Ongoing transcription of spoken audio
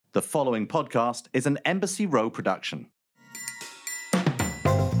The following podcast is an Embassy Row production.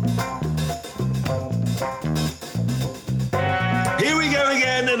 Here we go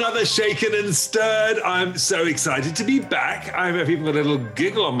again, another Shaken and Stirred. I'm so excited to be back. I've even got a little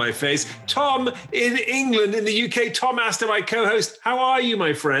giggle on my face. Tom in England, in the UK. Tom Astor, my co-host. How are you,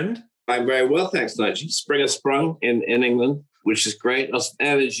 my friend? I'm very well, thanks, Nigel. Spring has sprung in England, which is great. Lots of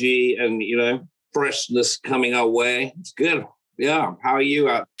energy and, freshness coming our way. It's good. Yeah. How are you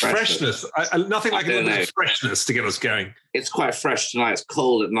out? Freshness. Nothing like a little bit of freshness to get us going. It's quite fresh tonight. It's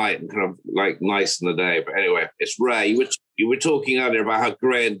cold at night and kind of like nice in the day. But anyway, it's rare. You were talking earlier about how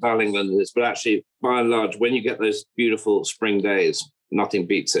grey and dull England is, but actually, by and large, when you get those beautiful spring days, nothing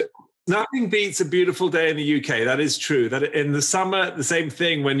beats it. Nothing beats a beautiful day in the UK. That is true. That in the summer, the same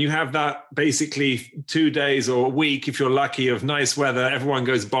thing. When you have that basically 2 days or a week, if you're lucky, of nice weather, everyone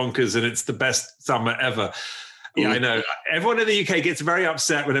goes bonkers and it's the best summer ever. Yeah, I know. Everyone in the UK gets very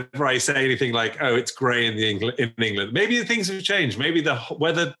upset whenever I say anything like, oh, it's grey in England. Maybe things have changed. Maybe the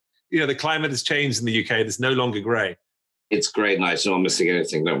weather, the climate has changed in the UK. It's no longer grey. It's great nice. I'm not missing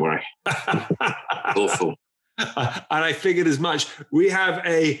anything. Don't worry. Awful. And I figured as much. We have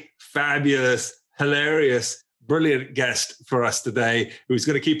a fabulous, hilarious, brilliant guest for us today who's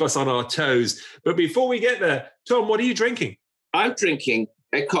going to keep us on our toes. But before we get there, Tom, what are you drinking? I'm drinking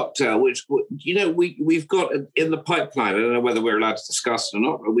a cocktail, which, we've got in the pipeline. I don't know whether we're allowed to discuss it or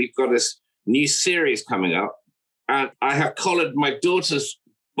not, but we've got this new series coming up. And I have collared my daughter's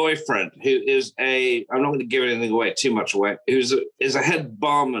boyfriend, who is I'm not going to give anything away, too much away, is a head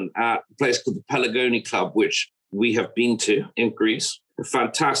barman at a place called the Pelagoni Club, which we have been to in Greece. A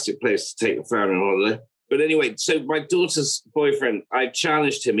fantastic place to take a family on holiday. But anyway, so my daughter's boyfriend, I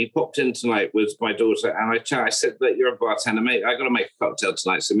challenged him. He popped in tonight with my daughter, and I said, that you're a bartender, mate. I got to make a cocktail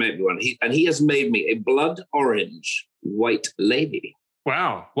tonight, so make me one. He has made me a blood orange white lady.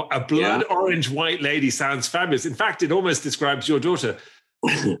 Wow. Well, a blood orange white lady sounds fabulous. In fact, it almost describes your daughter.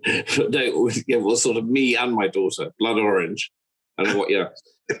 No, well, sort of me and my daughter, blood orange. I don't know what,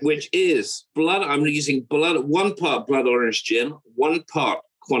 which is blood. I'm using blood, 1 part blood orange gin, 1 part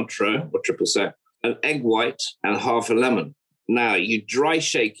Cointreau or triple sec, an egg white, and half a lemon. Now you dry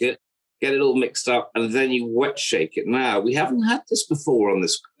shake it, get it all mixed up, and then you wet shake it. Now we haven't had this before on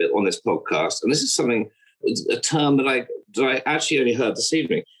this podcast, and this is a term that I actually only heard this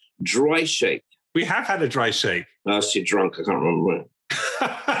evening. Dry shake. We have had a dry shake. I was too drunk. I can't remember.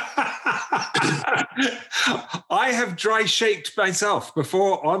 I have dry shaked myself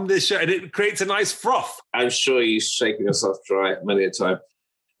before on this show, and it creates a nice froth. I'm sure you've shaken yourself dry many a time.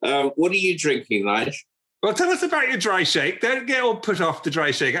 What are you drinking, Nige? Well, tell us about your dry shake. Don't get all put off the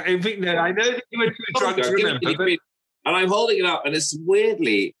dry shake. I know that you were too drunk to remember. And I'm holding it up, and it's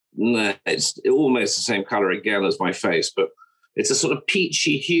it's almost the same color again as my face, but it's a sort of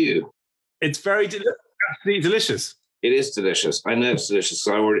peachy hue. It's very delicious. It is delicious. I know it's delicious.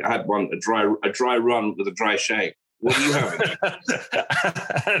 I already had a dry run with a dry shake. What are you having?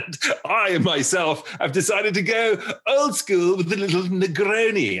 And I myself have decided to go old school with the little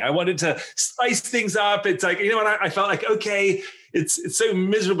Negroni. I wanted to spice things up. It's like, I felt like, okay, it's so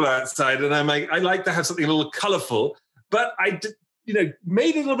miserable outside, and I'm like, I like to have something a little colorful, but I did,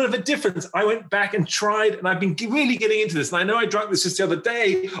 made a little bit of a difference. I went back and tried, and I've been really getting into this. And I know I drank this just the other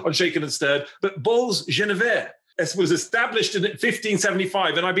day on Shaken and Stirred, but Bols Genever. It was established in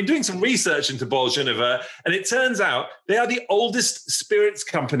 1575, and I've been doing some research into Bols Genever, and it turns out they are the oldest spirits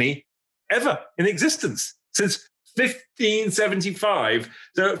company ever in existence since 1575.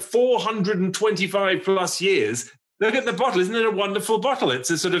 So 425 plus years. Look at the bottle. Isn't it a wonderful bottle?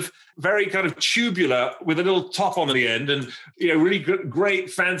 It's a sort of very kind of tubular with a little top on the end, and really great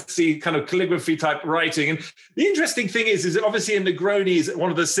fancy kind of calligraphy type writing. And the interesting thing is obviously a Negroni is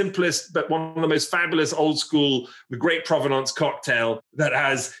one of the simplest but one of the most fabulous old school, the great provenance cocktail that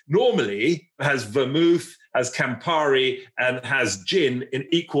normally has vermouth, has Campari, and has gin in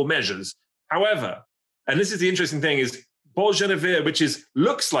equal measures. However, and this is the interesting thing, is Bols Genever, which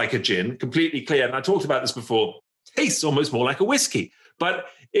looks like a gin, completely clear, and I talked about this before, tastes almost more like a whiskey, but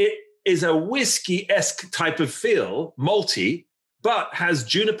it is a whiskey-esque type of feel, malty, but has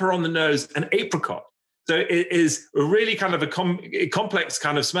juniper on the nose and apricot. So it is really kind of a complex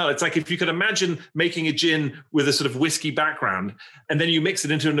kind of smell. It's like if you could imagine making a gin with a sort of whiskey background, and then you mix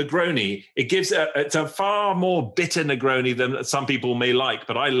it into a Negroni, it's a far more bitter Negroni than some people may like,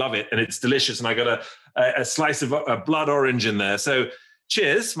 but I love it, and it's delicious. And I got a slice of a blood orange in there. So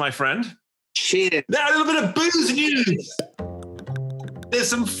cheers, my friend. Cheers. Now a little bit of booze news. There's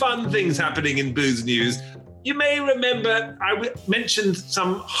some fun things happening in booze news. You may remember I mentioned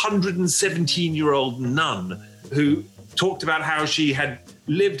some 117-year-old nun who talked about how she had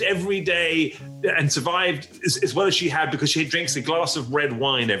lived every day and survived as well as she had because she drinks a glass of red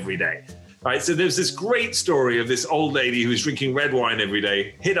wine every day. Right, so there's this great story of this old lady who was drinking red wine every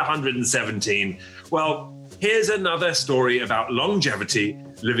day, hit 117. Well, here's another story about longevity,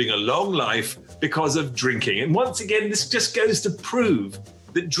 living a long life because of drinking. And once again, this just goes to prove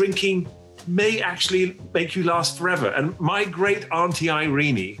that drinking may actually make you last forever. And my great auntie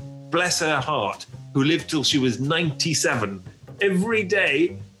Irene, bless her heart, who lived till she was 97, every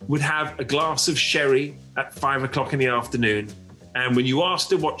day would have a glass of sherry at 5 o'clock in the afternoon. And when you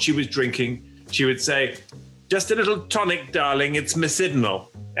asked her what she was drinking, she would say, just a little tonic, darling, it's medicinal.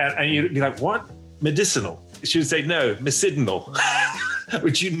 And you'd be like, what? Medicinal? She would say, no, medicinal.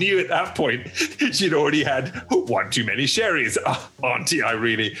 Which you knew at that point, she'd already had one too many sherries, Auntie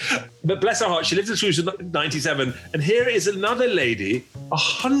Irene. But bless her heart, she lived until she was 97. And here is another lady,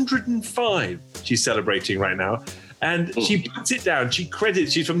 105, she's celebrating right now. And she puts it down,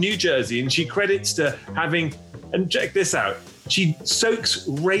 she's from New Jersey, and she credits to having, and check this out, she soaks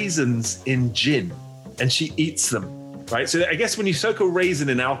raisins in gin and she eats them, right? So I guess when you soak a raisin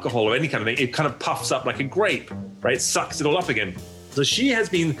in alcohol or any kind of thing, it kind of puffs up like a grape, right? It sucks it all up again. So she has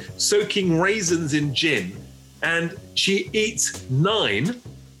been soaking raisins in gin and she eats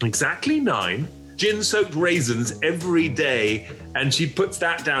exactly nine gin-soaked raisins every day. And she puts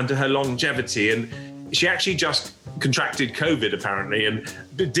that down to her longevity. And she actually just contracted COVID apparently, and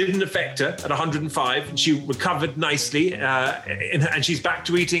it didn't affect her at 105. She recovered nicely, and she's back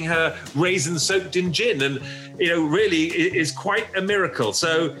to eating her raisins soaked in gin, and really it is quite a miracle.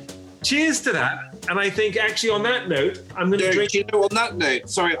 So cheers to that. And I think actually on that note, I'm going to drink. On that note,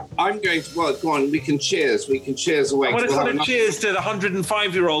 sorry, I'm going to, well, go on, we can cheers away. I want to cheers to the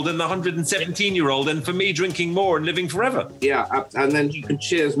 105-year-old and the 117-year-old, and for me drinking more and living forever. Yeah, and then you can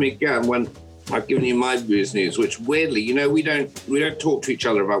cheers me again when I've given you my booze news, which weirdly, we don't talk to each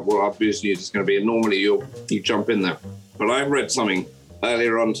other about what our booze news is going to be, and normally you jump in there. But I read something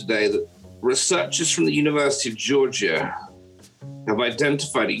earlier on today that researchers from the University of Georgia have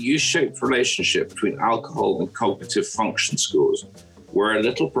identified a U-shaped relationship between alcohol and cognitive function scores, where a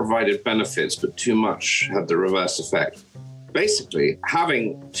little provided benefits, but too much had the reverse effect. Basically,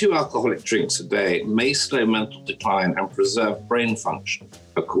 having 2 alcoholic drinks a day may slow mental decline and preserve brain function,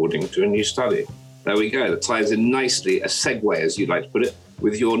 according to a new study. There we go. That ties in nicely, a segue, as you'd like to put it,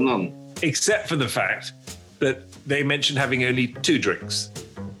 with your nun. Except for the fact that they mentioned having only 2 drinks,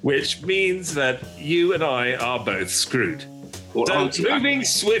 which means that you and I are both screwed. So moving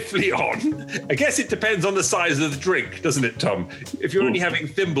swiftly on, I guess it depends on the size of the drink, doesn't it, Tom? If you're only having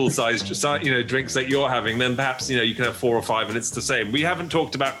thimble-sized, drinks that you're having, then perhaps, you can have 4 or 5 and it's the same. We haven't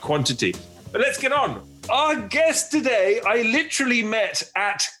talked about quantity, but let's get on. Our guest today, I literally met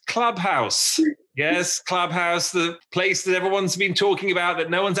at Clubhouse. Yes, Clubhouse, the place that everyone's been talking about that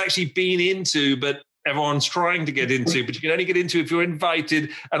no one's actually been into, but everyone's trying to get into, but you can only get into if you're invited.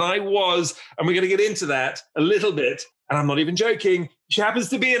 And I was, and we're going to get into that a little bit. And I'm not even joking. She happens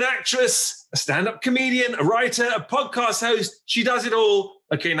to be an actress, a stand-up comedian, a writer, a podcast host. She does it all.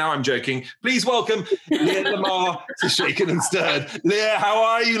 Okay, now I'm joking. Please welcome Leah Lamar to Shaken and Stirred. Leah, how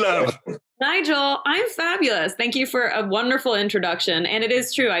are you, love? Nigel, I'm fabulous. Thank you for a wonderful introduction. And it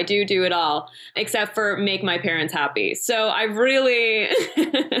is true, I do it all, except for make my parents happy. So I really...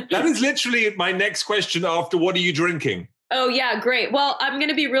 That is literally my next question after what are you drinking? Oh, yeah, great. Well, I'm going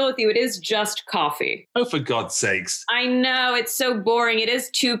to be real with you. It is just coffee. Oh, for God's sakes. I know, it's so boring. It is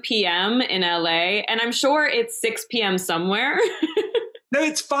 2 p.m. in LA, and I'm sure it's 6 p.m. somewhere. No,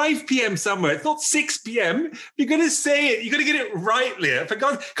 it's 5 p.m. somewhere. It's not 6 p.m. You're going to say it. You're going to get it right, Leah. For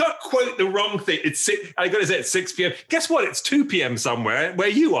God, can't quote the wrong thing. I got to say it's 6 p.m. Guess what? It's 2 p.m. somewhere where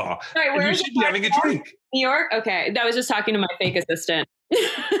you are. Right, and you should be having a drink. New York? Okay. I was just talking to my fake assistant.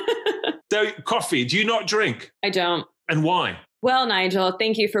 So coffee, do you not drink? I don't. And why? Well, Nigel,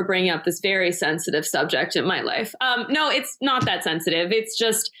 thank you for bringing up this very sensitive subject in my life. No, it's not that sensitive. It's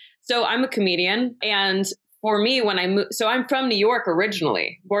just, so I'm a comedian, and for me, when I moved, so I'm from New York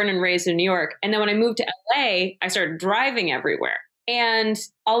originally, born and raised in New York. And then when I moved to LA, I started driving everywhere. And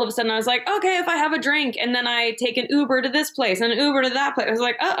all of a sudden I was like, okay, if I have a drink and then I take an Uber to this place and an Uber to that place, I was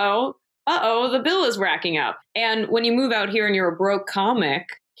like, uh-oh, the bill is racking up. And when you move out here and you're a broke comic,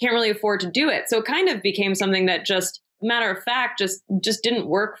 can't really afford to do it. So it kind of became something that just, matter of fact, just didn't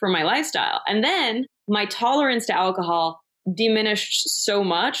work for my lifestyle. And then my tolerance to alcohol diminished so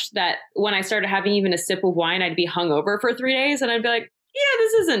much that when I started having even a sip of wine, I'd be hungover for 3 days and I'd be like, yeah,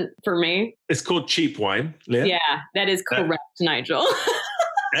 this isn't for me. It's called cheap wine, Leah. Yeah, that is correct, Nigel.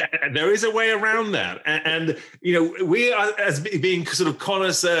 There is a way around that. And, we are, as being sort of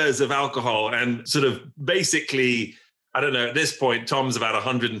connoisseurs of alcohol and sort of basically I don't know, at this point, Tom's about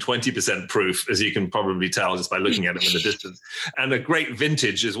 120% proof, as you can probably tell just by looking at him in the distance, and a great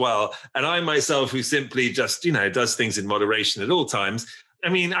vintage as well. And I myself, who simply just, does things in moderation at all times. I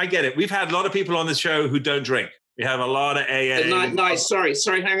mean, I get it. We've had a lot of people on this show who don't drink. We have a lot of AA. No, sorry,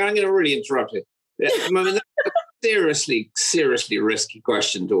 hang on. I'm going to really interrupt you. I mean, that's seriously risky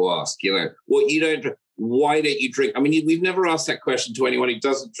question to ask. What you don't drink. Why don't you drink? I mean, we've never asked that question to anyone who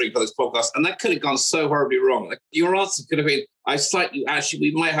doesn't drink on this podcast, and that could have gone so horribly wrong. Like, your answer could have been,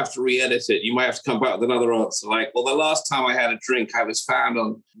 we might have to re-edit it. You might have to come back with another answer. Like, well, the last time I had a drink, I was found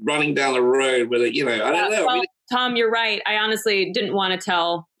on running down the road with it. I don't know. Well, Tom, you're right. I honestly didn't want to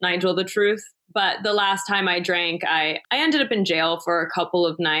tell Nigel the truth. But the last time I drank, I ended up in jail for a couple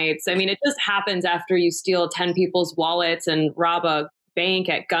of nights. I mean, it just happens after you steal 10 people's wallets and rob a bank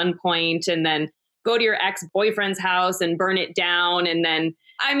at gunpoint and then go to your ex-boyfriend's house and burn it down. And then,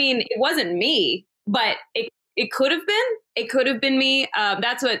 I mean, it wasn't me, but it could have been. It could have been me.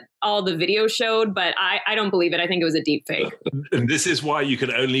 That's what all the video showed, but I don't believe it. I think it was a deep fake. And this is why you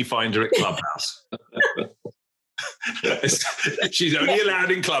can only find her at Clubhouse. She's only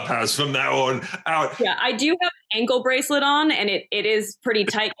allowed in Clubhouse from now on out. Yeah, I do have an ankle bracelet on, and it is pretty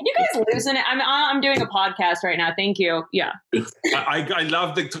tight. Can you guys loosen it? I'm doing a podcast right now. Thank you. Yeah. I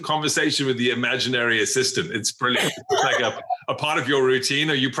love the conversation with the imaginary assistant. It's brilliant. It's like a part of your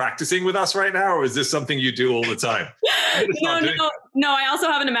routine. Are you practicing with us right now, or is this something you do all the time? No. I also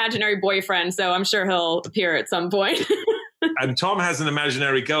have an imaginary boyfriend, so I'm sure he'll appear at some point. And Tom has an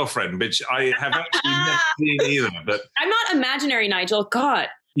imaginary girlfriend, which I have actually never seen either. But I'm not imaginary, Nigel. God.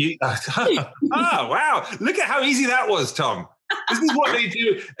 Wow. Look at how easy that was, Tom. This is what they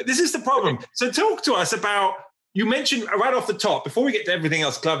do. This is the problem. So talk to us about, you mentioned right off the top, before we get to everything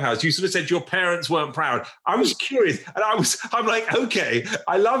else, Clubhouse, you sort of said your parents weren't proud. I was curious, and I'm like, okay,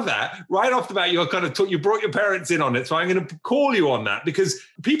 I love that. Right off the bat, you brought your parents in on it. So I'm going to call you on that, because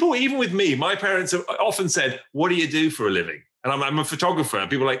people, even with me, my parents have often said, what do you do for a living? And I'm a photographer, and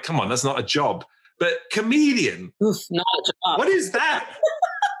people are like, come on, that's not a job. But comedian, Oof, not a job. What is that?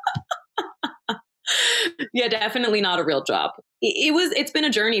 Yeah, definitely not a real job. It's been a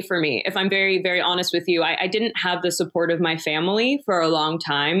journey for me. If I'm very, very honest with you, I didn't have the support of my family for a long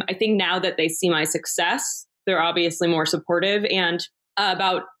time. I think now that they see my success, they're obviously more supportive. And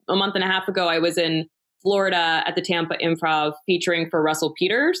about a month and a half ago, I was in Florida at the Tampa Improv featuring for Russell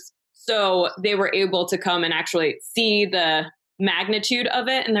Peters. So they were able to come and actually see the magnitude of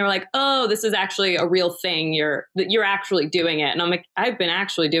it. And they were like, oh, this is actually a real thing. You're actually doing it. And I'm like, I've been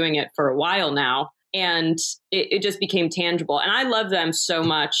actually doing it for a while now. And it just became tangible. And I love them so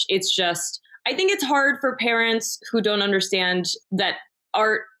much. It's just, I think it's hard for parents who don't understand that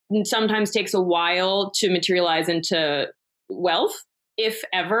art sometimes takes a while to materialize into wealth, if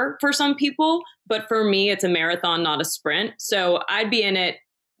ever, for some people. But for me, it's a marathon, not a sprint. So I'd be in it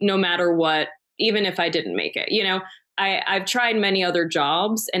no matter what, even if I didn't make it. I've tried many other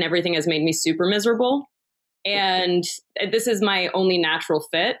jobs and everything has made me super miserable. And this is my only natural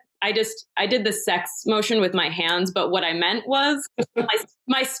fit. I did the sex motion with my hands, but what I meant was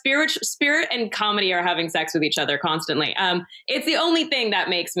my spirit and comedy are having sex with each other constantly. It's the only thing that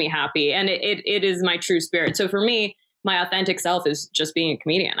makes me happy, and it is my true spirit. So for me, my authentic self is just being a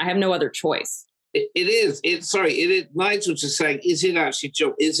comedian. I have no other choice. It is. Nigel just saying, is it actually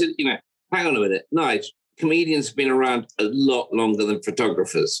job? Is it, hang on a minute, Nigel, comedians have been around a lot longer than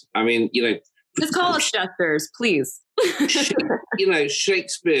photographers. I mean, just call us jesters, please.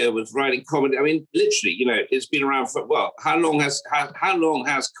 Shakespeare was writing comedy. I mean, literally, it's been around for, how long has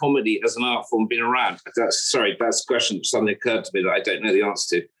comedy as an art form been around? That's a question suddenly occurred to me that I don't know the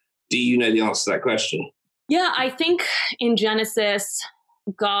answer to. Do you know the answer to that question? Yeah, I think in Genesis,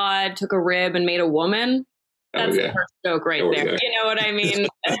 God took a rib and made a woman. That's the first joke right there. You know what I mean?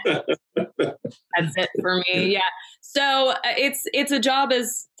 That's it for me. Yeah. So it's a job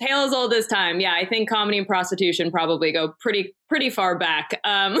as tale as old as time. Yeah, I think comedy and prostitution probably go pretty far back.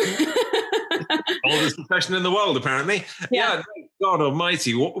 Oldest profession in the world, apparently. Yeah. God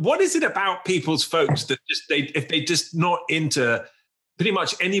Almighty. What is it about people's folks that if they just not into pretty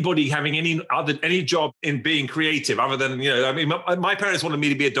much anybody having any job in being creative other than, my parents wanted me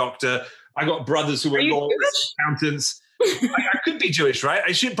to be a doctor. I got brothers who were lawyers, accountants. I could be Jewish, right?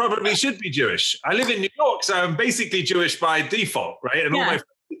 I should be Jewish. I live in New York, so I'm basically Jewish by default, right? And all my friends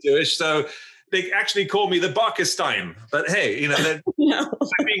are Jewish, so they actually call me the Barkerstein. But hey, they're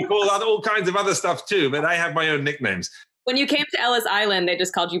being called all kinds of other stuff too, but I have my own nicknames. When you came to Ellis Island, they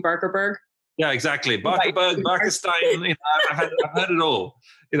just called you Barkerberg? Yeah, exactly. Barkerberg, Barkerstein, I've heard it all.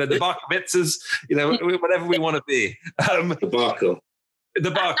 The Barkovitzes, whatever we want to be. The Barkle. The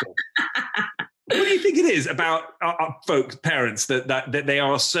Barkle. What do you think it is about our folks, parents, that they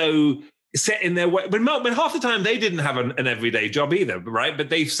are so set in their way? When half the time they didn't have an everyday job either, right? But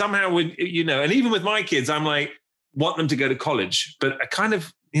they somehow would, and even with my kids, I'm like, want them to go to college. But I kind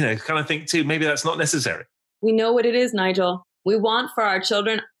of think too, maybe that's not necessary. We know what it is, Nigel. We want for our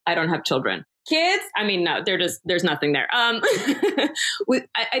children. I don't have children. Kids, I mean, no, there's nothing there.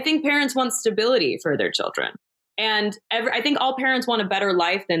 I think parents want stability for their children. And I think all parents want a better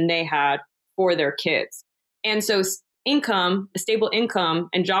life than they had for their kids. And so income, a stable income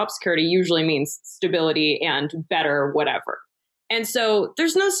and job security usually means stability and better whatever. And so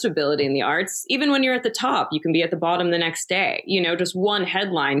there's no stability in the arts. Even when you're at the top, you can be at the bottom the next day. Just one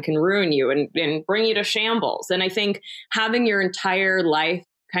headline can ruin you and bring you to shambles. And I think having your entire life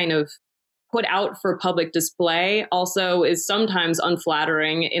kind of put out for public display also is sometimes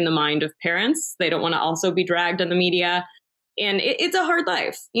unflattering in the mind of parents. They don't want to also be dragged in the media. And it's a hard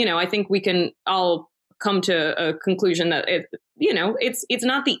life. I think we can all come to a conclusion that it's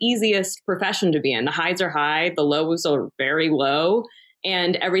not the easiest profession to be in. The highs are high, the lows are very low,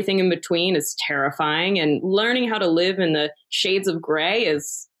 and everything in between is terrifying. And learning how to live in the shades of gray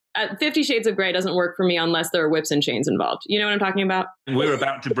is 50 Shades of Grey doesn't work for me unless there are whips and chains involved. You know what I'm talking about? We're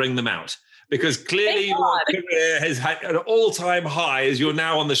about to bring them out. Because clearly your career has had an all-time high as you're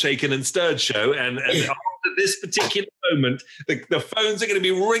now on the Shaken and Stirred show. And after this particular moment, the phones are going to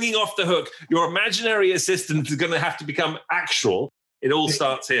be ringing off the hook. Your imaginary assistant is going to have to become actual. It all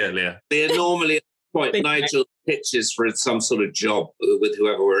starts here, Leah. They're normally at the point Nigel pitches for some sort of job with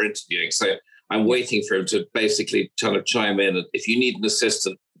whoever we're interviewing. So I'm waiting for him to basically kind of chime in. And if you need an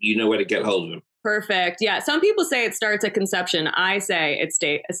assistant, you know where to get hold of him. Perfect. Yeah. Some people say it starts at conception. I say it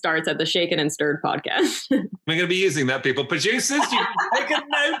starts at the Shaken and Stirred podcast. We're going to be using that, people. Producers, you can take a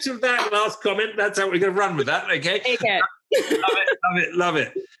note of that last comment. That's how we're going to run with that, okay? Take it. Love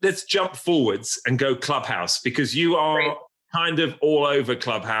it. Let's jump forwards and go Clubhouse, because you are kind of all over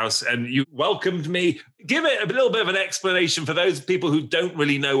Clubhouse and you welcomed me. Give it a little bit of an explanation for those people who don't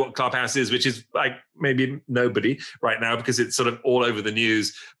really know what Clubhouse is, which is like maybe nobody right now because it's sort of all over the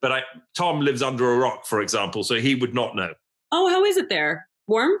news. But Tom lives under a rock, for example, so he would not know. Oh, how is it there?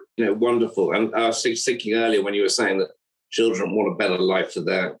 Warm? Wonderful. And I was thinking earlier when you were saying that children want a better life for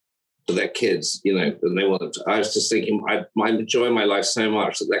their kids, and they want them to. I was just thinking, I enjoy my life so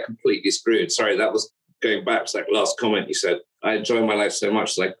much that they're completely screwed. Sorry, that was going back to that last comment you said. I enjoy my life so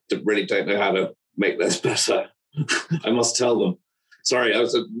much that I really don't know how to make this better. I must tell them. Sorry,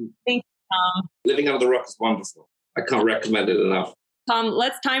 Thank you, Tom. Living Under the Rock is wonderful. I can't recommend it enough. Tom,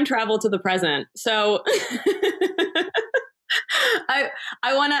 let's time travel to the present. So I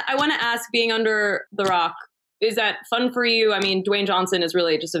want to ask, being under the rock, is that fun for you? I mean, Dwayne Johnson is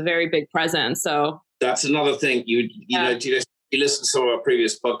really just a very big presence. So that's another thing. You listen to some of our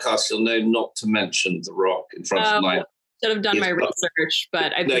previous podcasts, you'll know not to mention The Rock in front of Nigel. Should have done my research,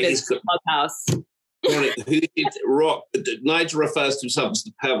 but I put it in Clubhouse. Who did Rock? Nigel refers to himself as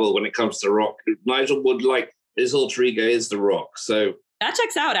the Pebble when it comes to Rock. Nigel would like his alter ego is The Rock. So that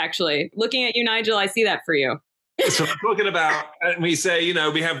checks out, actually. Looking at you, Nigel, I see that for you. So we're talking about, and we say,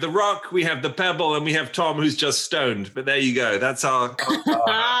 we have The Rock, we have the Pebble, and we have Tom who's just stoned. But there you go. That's our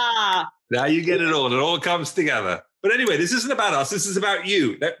now you get it all. It all comes together. But anyway, this isn't about us. This is about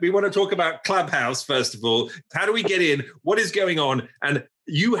you. We want to talk about Clubhouse, first of all. How do we get in? What is going on? And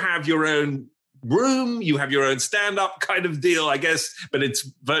you have your own room. You have your own stand-up kind of deal, I guess, but it's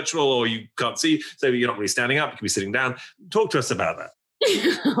virtual or you can't see. So you're not really standing up. You can be sitting down. Talk to us about that.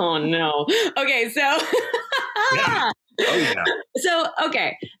 Oh, no. Okay, so... Yeah. Oh, yeah. So,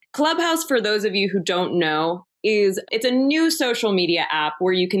 okay. Clubhouse, for those of you who don't know, it's a new social media app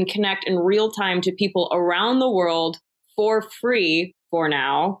where you can connect in real time to people around the world for free for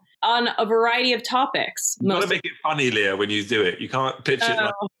now on a variety of topics. You got to make it funny, Leah, when you do it. You can't pitch it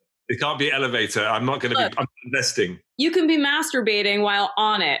like it can't be elevator. I'm not going to be. I'm investing. You can be masturbating while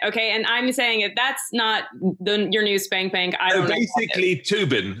on it, okay? And I'm saying that's not your new spank bank. I don't know. Basically,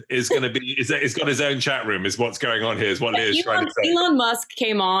 Tubin is going to be. It's got his own chat room. Is what's going on here? Is what Leah's trying to say. Elon Musk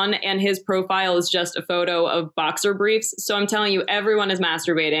came on, and his profile is just a photo of boxer briefs. So I'm telling you, everyone is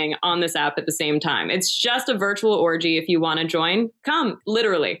masturbating on this app at the same time. It's just a virtual orgy. If you want to join, come.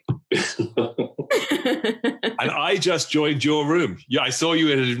 Literally. And I just joined your room. Yeah, I saw you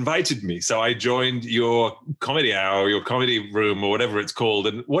had invited me, so I joined your comedy hour, your comedy room, or whatever it's called.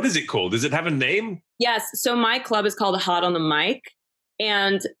 And what is it called? Does it have a name? Yes. So my club is called Hot on the Mic,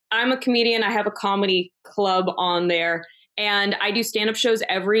 and I'm a comedian. I have a comedy club on there, and I do stand-up shows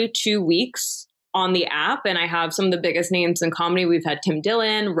every 2 weeks on the app. And I have some of the biggest names in comedy. We've had Tim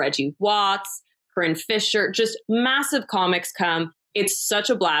Dillon, Reggie Watts, Corinne Fisher, just massive comics come. It's such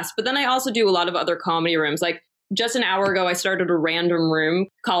a blast. But then I also do a lot of other comedy rooms. Like just an hour ago, I started a random room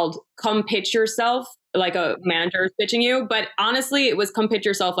called Come Pitch Yourself, like a manager is pitching you. But honestly, it was come pitch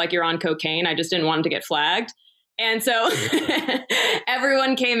yourself like you're on cocaine. I just didn't want it to get flagged. And so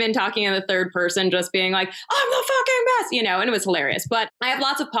everyone came in talking in the third person, just being like, I'm the fucking best, you know, and it was hilarious. But I have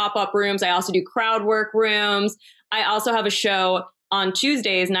lots of pop-up rooms. I also do crowd work rooms. I also have a show on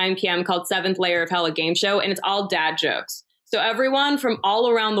Tuesdays, 9 p.m. called Seventh Layer of Hell, a game show, and it's all dad jokes. So everyone from all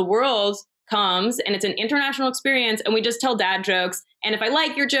around the world comes, and it's an international experience, and we just tell dad jokes. And if I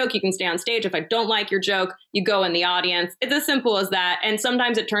like your joke, you can stay on stage. If I don't like your joke, you go in the audience. It's as simple as that. And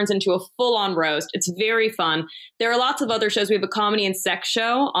sometimes it turns into a full-on roast. It's very fun. There are lots of other shows. We have a comedy and sex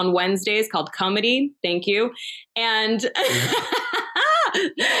show on Wednesdays called Comedy. Thank you. And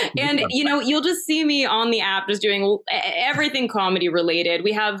and you know, you'll just see me on the app just doing everything comedy related.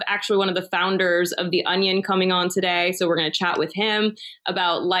 We have actually one of the founders of The Onion coming on today. So we're going to chat with him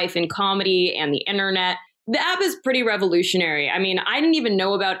about life in comedy and the internet. The app is pretty revolutionary. I mean, I didn't even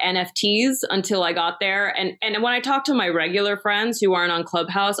know about NFTs until I got there. And when I talk to my regular friends who aren't on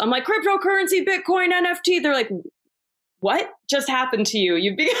Clubhouse, I'm like, cryptocurrency, Bitcoin, NFT. They're like, what just happened to you?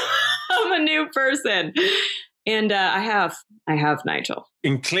 You've become a new person. And I have Nigel.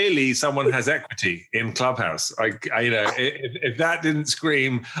 And clearly someone has equity in Clubhouse. I you know, if that didn't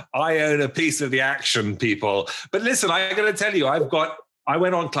scream, I own a piece of the action, people. But listen, I got to tell you, I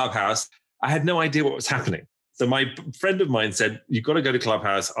went on Clubhouse. I had no idea what was happening. So my friend of mine said, you've got to go to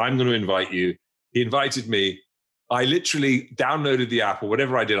Clubhouse. I'm going to invite you. He invited me. I literally downloaded the app or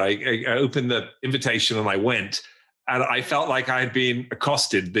whatever I did. I opened the invitation and I went. And I felt like I had been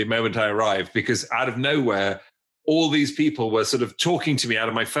accosted the moment I arrived, because out of nowhere, all these people were sort of talking to me out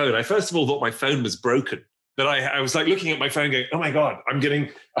of my phone. I first of all thought my phone was broken. That I was like looking at my phone going, oh my God, I'm getting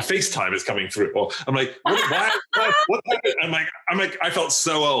a FaceTime is coming through. Or I'm like, what happened? I'm like, I felt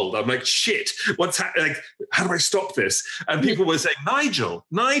so old. I'm like, shit, like, how do I stop this? And people were saying, Nigel.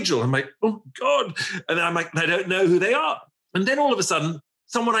 I'm like, oh God. And I'm like, I don't know who they are. And then all of a sudden,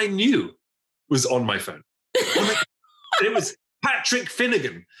 someone I knew was on my phone. I'm like, and it was Patrick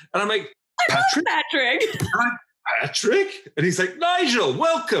Finnegan. And I'm like, Patrick? And he's like, Nigel,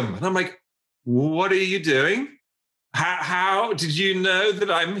 welcome. And I'm like, what are you doing? How did you know that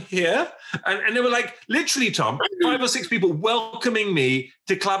I'm here? And they were like, literally, Tom, 5 or 6 people welcoming me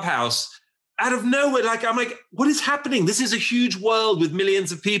to Clubhouse out of nowhere. Like, I'm like, what is happening? This is a huge world with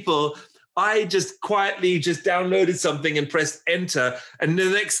millions of people. I just quietly just downloaded something and pressed enter. And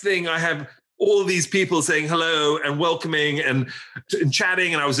the next thing I have all these people saying hello and welcoming and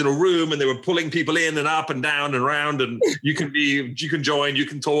chatting. And I was in a room and they were pulling people in and up and down and around. And you can join, you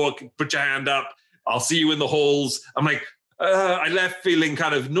can talk, put your hand up. I'll see you in the halls. I'm like, I left feeling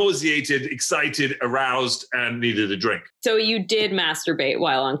kind of nauseated, excited, aroused, and needed a drink. So you did masturbate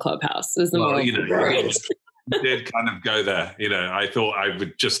while on Clubhouse. Is the did kind of go there. You know, I thought I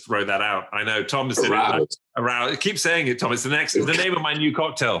would just throw that out. I know Tom is aroused. Keep saying it, Tom. It's the name of my new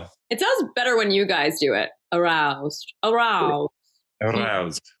cocktail. It sounds better when you guys do it. Aroused. You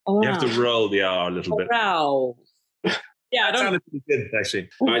have to roll the R a little bit. Yeah, that sounded pretty good, actually.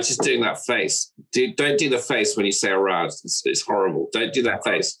 I was just doing that face. Don't do the face when you say aroused. It's horrible. Don't do that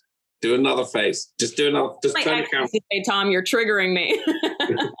face. Do another face. Just do another. Just turn the camera. Hey, Tom, you're triggering me.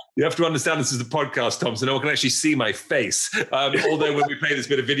 You have to understand this is a podcast, Tom, so no one can actually see my face. Although when we play this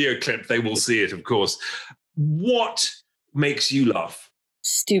bit of video clip, they will see it, of course. What makes you laugh?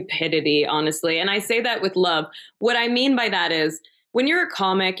 Stupidity, honestly. And I say that with love. What I mean by that is, when you're a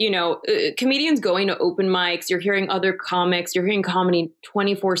comic, you know, comedians going to open mics, you're hearing other comics, you're hearing comedy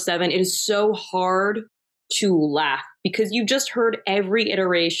 24/7. It is so hard to laugh because you've just heard every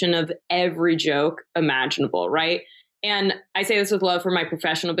iteration of every joke imaginable, right? And I say this with love for my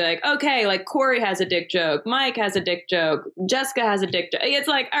profession. I'll be like, okay, like Corey has a dick joke, Mike has a dick joke, Jessica has a dick joke. It's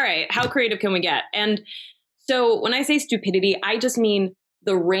like, all right, how creative can we get? And so when I say stupidity, I just mean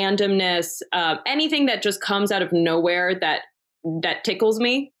the randomness, anything that just comes out of nowhere that tickles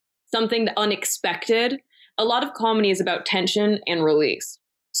me, something unexpected. A lot of comedy is about tension and release.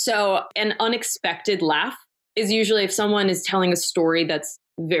 So an unexpected laugh is usually if someone is telling a story that's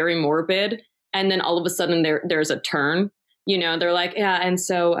very morbid, and then all of a sudden there's a turn, you know, they're like, yeah, and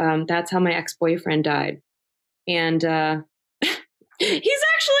so that's how my ex-boyfriend died. And he's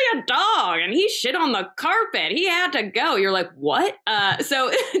actually a dog and he shit on the carpet. He had to go. You're like, what?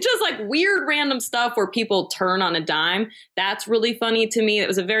 So just like weird random stuff where people turn on a dime. That's really funny to me. It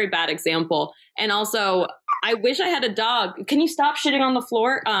was a very bad example. And also, I wish I had a dog. Can you stop shitting on the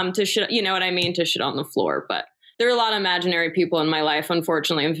floor? To shit, you know what I mean? To shit on the floor. But there are a lot of imaginary people in my life.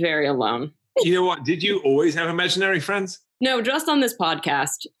 Unfortunately, I'm very alone. You know what? Did you always have imaginary friends? No, just on this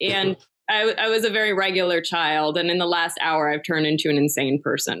podcast. And I was a very regular child. And in the last hour, I've turned into an insane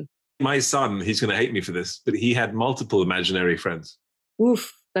person. My son, he's going to hate me for this, but he had multiple imaginary friends.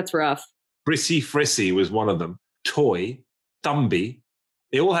 Oof, that's rough. Frissy was one of them. Toy, Thumby,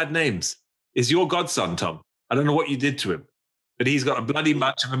 they all had names. Is your godson, Tom? I don't know what you did to him, but he's got a bloody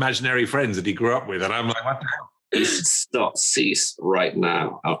bunch of imaginary friends that he grew up with. And I'm like, what the hell? You should cease right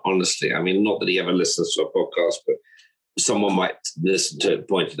now, honestly. I mean, not that he ever listens to a podcast, but someone might listen to it and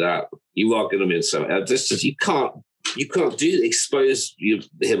point it out. You are going to be so. You can't expose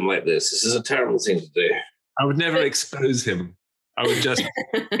him like this. This is a terrible thing to do. I would never expose him. I would just.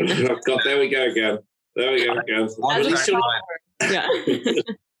 Oh, God, there we go again. At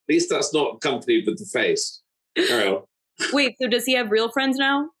least that's not accompanied with the face. Wait, so does he have real friends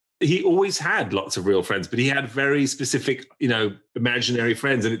now? He always had lots of real friends, but he had very specific, imaginary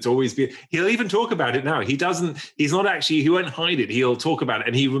friends. And it's always been, he'll even talk about it now. He won't hide it. He'll talk about it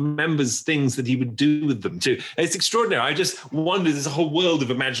and he remembers things that he would do with them too. It's extraordinary. I just wonder, there's a whole world of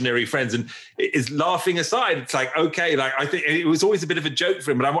imaginary friends, and is laughing aside. It's like, okay, like I think it was always a bit of a joke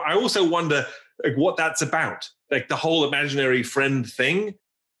for him, but I also wonder like what that's about. Like the whole imaginary friend thing.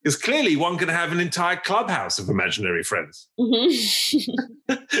 Because clearly one can have an entire clubhouse of imaginary friends.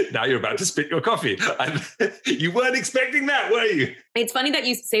 Mm-hmm. Now you're about to spit your coffee. You weren't expecting that, were you? It's funny that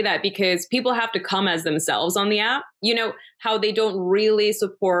you say that because people have to come as themselves on the app. You know how they don't really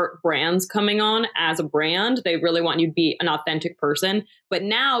support brands coming on as a brand. They really want you to be an authentic person. But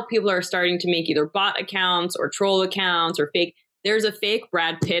now people are starting to make either bot accounts or troll accounts or fake. There's a fake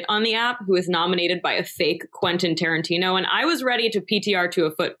Brad Pitt on the app who is nominated by a fake Quentin Tarantino. And I was ready to PTR to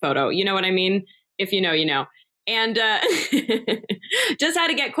a foot photo. You know what I mean? If you know, you know. And just had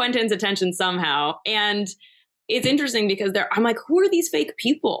to get Quentin's attention somehow. And it's interesting because I'm like, who are these fake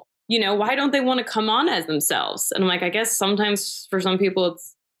people? Why don't they want to come on as themselves? And I'm like, I guess sometimes for some people,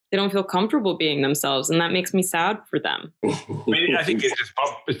 they don't feel comfortable being themselves. And that makes me sad for them. I think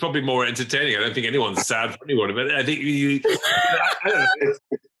it's probably more entertaining. I don't think anyone's sad for anyone. But I think I don't know.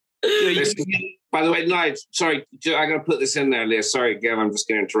 By the way, Nigel, sorry, I'm going to put this in there, Leah. Sorry, again, I'm just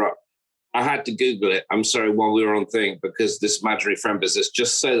going to interrupt. I had to Google it. I'm sorry, while we were on thing, because this imaginary friend business,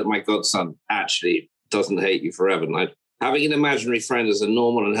 just so that my godson actually doesn't hate you forever, Nigel. Having an imaginary friend is a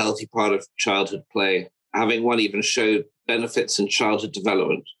normal and healthy part of childhood play. Having one even showed benefits in childhood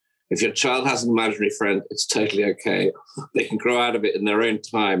development. If your child has an imaginary friend, it's totally okay. They can grow out of it in their own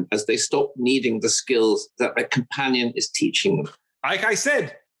time as they stop needing the skills that their companion is teaching them. Like I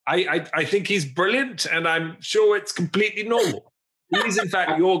said, I think he's brilliant, and I'm sure it's completely normal. He's, in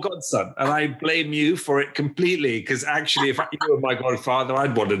fact, your godson, and I blame you for it completely, because actually, if you were my godfather,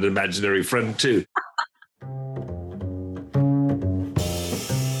 I'd want an imaginary friend too.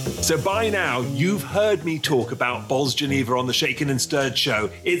 So by now, you've heard me talk about Bols Geneva on the Shaken and Stirred show.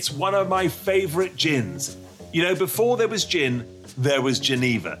 It's one of my favourite gins. Before there was gin, there was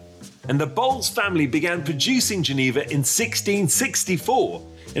Geneva. And the Bols family began producing Geneva in 1664.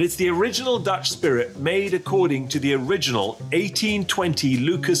 And it's the original Dutch spirit made according to the original 1820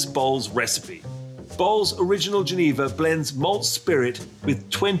 Lucas Bols recipe. Bols Original Geneva blends malt spirit with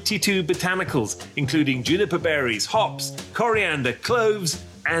 22 botanicals, including juniper berries, hops, coriander, cloves,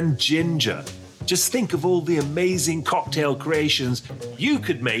 and ginger. Just think of all the amazing cocktail creations you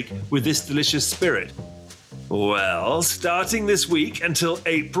could make with this delicious spirit. Well, starting this week until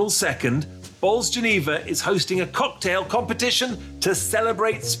April 2nd, Bols Geneva is hosting a cocktail competition to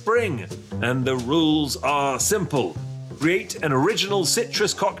celebrate spring. And the rules are simple. Create an original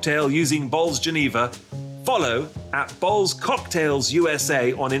citrus cocktail using Bols Geneva. Follow at Bols Cocktails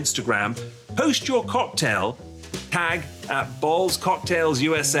USA on Instagram. Post your cocktail, tag at Bols Cocktails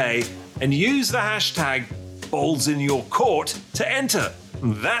USA, and use the hashtag BolsInYourCourt to enter.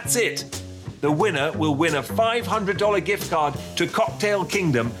 That's it. The winner will win a $500 gift card to Cocktail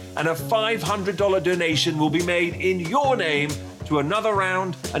Kingdom, and a $500 donation will be made in your name to Another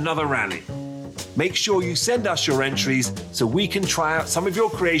Round, Another Rally. Make sure you send us your entries so we can try out some of your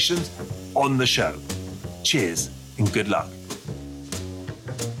creations on the show. Cheers and good luck.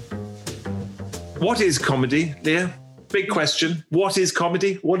 What is comedy, Leah? Big question. What is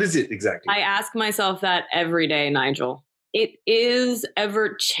comedy? What is it exactly? I ask myself that every day, Nigel. It is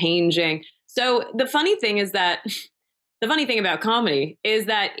ever changing. So the funny thing about comedy is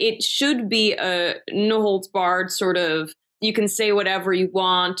that it should be a no holds barred sort of, you can say whatever you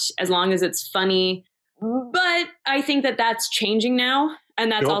want as long as it's funny. But I think that that's changing now.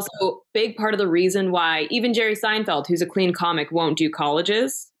 And that's also a big part of the reason why even Jerry Seinfeld, who's a clean comic, won't do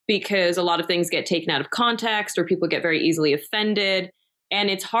colleges, because a lot of things get taken out of context or people get very easily offended. And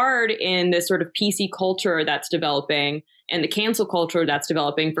it's hard in this sort of PC culture that's developing and the cancel culture that's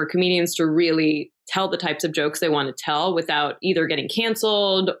developing for comedians to really tell the types of jokes they want to tell without either getting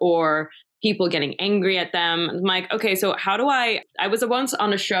canceled or people getting angry at them. I'm like, okay, so how do I was once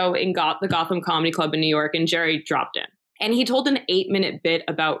on a show in the Gotham Comedy Club in New York, and Jerry dropped in. And he told an 8-minute bit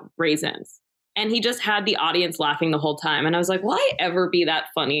about raisins. And he just had the audience laughing the whole time. And I was like, will I ever be that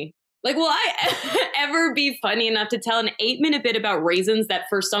funny? Like, will I ever be funny enough to tell an 8-minute bit about raisins that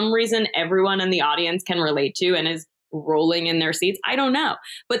for some reason everyone in the audience can relate to and is rolling in their seats? I don't know.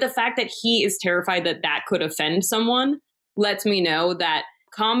 But the fact that he is terrified that that could offend someone lets me know that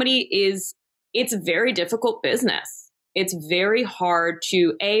comedy it's a very difficult business. It's very hard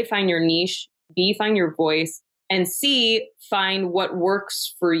to A, find your niche, B, find your voice, and C, find what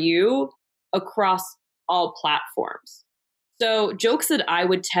works for you across all platforms. So jokes that I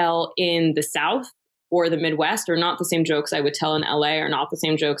would tell in the South or the Midwest are not the same jokes I would tell in LA, or not the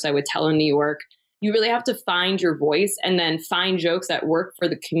same jokes I would tell in New York. You really have to find your voice and then find jokes that work for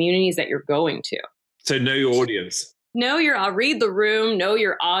the communities that you're going to. So know your audience. I'll read the room, know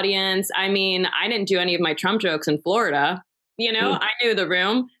your audience. I mean, I didn't do any of my Trump jokes in Florida. I knew the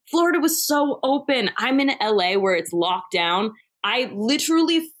room. Florida was so open. I'm in LA where it's locked down. I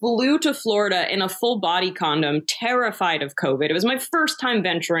literally flew to Florida in a full body condom, terrified of COVID. It was my first time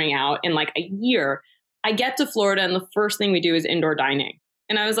venturing out in like a year. I get to Florida and the first thing we do is indoor dining.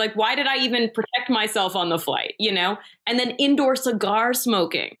 And I was like, why did I even protect myself on the flight, And then indoor cigar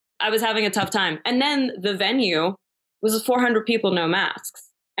smoking. I was having a tough time. And then the venue was 400 people, no masks.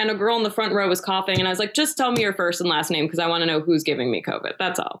 And a girl in the front row was coughing. And I was like, just tell me your first and last name because I want to know who's giving me COVID.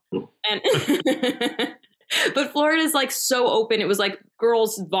 That's all. And but Florida is like so open. It was like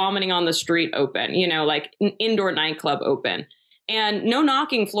girls vomiting on the street open, like an indoor nightclub open. And no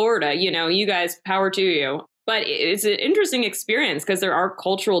knocking Florida, you guys, power to you. But it's an interesting experience because there are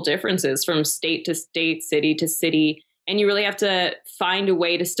cultural differences from state to state, city to city. And you really have to find a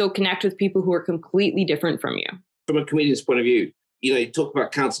way to still connect with people who are completely different from you. From a comedian's point of view, you talk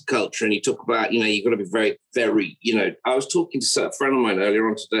about cancel culture and you talk about, you've got to be very, very, I was talking to a friend of mine earlier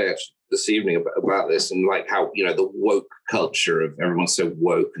on today, actually, this evening about this and like how, the woke culture of everyone's so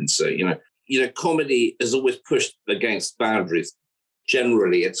woke. And so, comedy has always pushed against boundaries.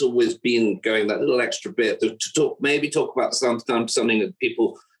 Generally, it's always been going that little extra bit to talk about something that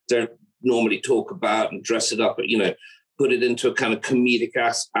people don't normally talk about and dress it up, put it into a kind of comedic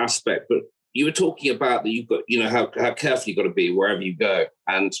aspect. But you were talking about that you've got, how careful you've got to be wherever you go,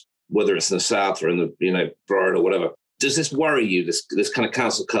 and whether it's in the South or in the, Florida or whatever. Does this worry you, this kind of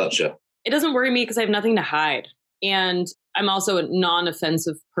cancel culture? It doesn't worry me because I have nothing to hide. And I'm also a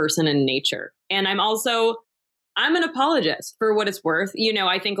non-offensive person in nature. And I'm an apologist for what it's worth.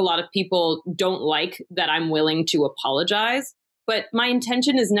 I think a lot of people don't like that I'm willing to apologize, but my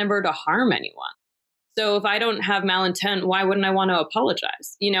intention is never to harm anyone. So if I don't have malintent, why wouldn't I want to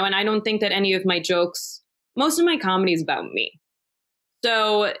apologize? And I don't think that any of my jokes, most of my comedy is about me.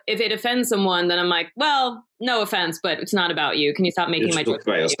 So if it offends someone, then I'm like, well, no offense, but it's not about you. Can you stop making my jokes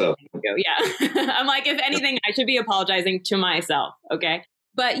about yourself? Yeah. I'm like, if anything, I should be apologizing to myself. Okay.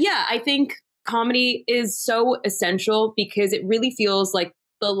 But yeah, I think comedy is so essential because it really feels like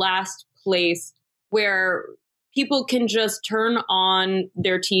the last place where people can just turn on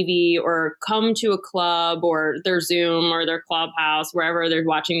their TV or come to a club or their Zoom or their Clubhouse, wherever they're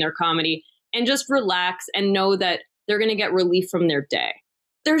watching their comedy, and just relax and know that they're going to get relief from their day.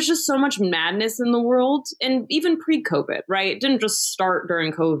 There's just so much madness in the world, and even pre-COVID, right? It didn't just start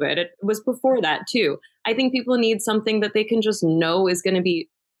during COVID. It was before that too. I think people need something that they can just know is going to be,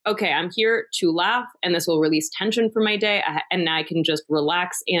 okay, I'm here to laugh and this will release tension for my day, and I can just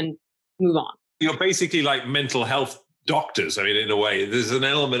relax and move on. You're basically like mental health doctors. I mean, in a way, there's an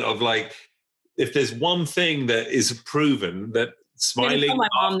element of like, if there's one thing that is proven that smiling. Tell my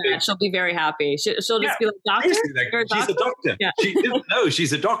mom that. She'll be very happy. She'll just be like, doctor? She's a doctor. Yeah. She didn't know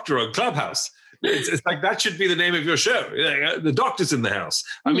she's a doctor on Clubhouse. It's like, that should be the name of your show. The doctor's in the house.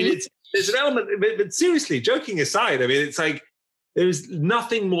 I mean, there's an element, but seriously, joking aside, I mean, it's like, there's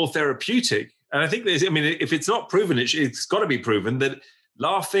nothing more therapeutic. And I think if it's not proven, it's got to be proven that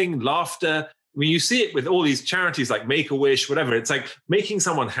laughter, I mean, you see it with all these charities like Make-A-Wish, whatever. It's like making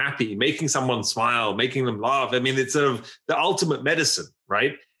someone happy, making someone smile, making them laugh. I mean, it's sort of the ultimate medicine,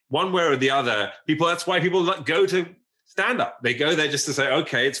 right? One way or the other, that's why people go to stand up. They go there just to say,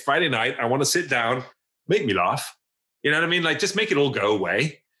 okay, it's Friday night. I want to sit down, make me laugh. You know what I mean? Like, just make it all go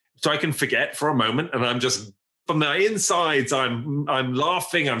away so I can forget for a moment. And I'm just, from the insides, I'm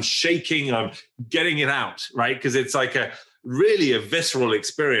laughing, I'm shaking, I'm getting it out, right? Because it's like really a visceral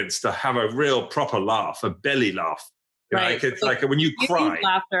experience to have a real proper laugh, a belly laugh. Right. It's like when you cry. Use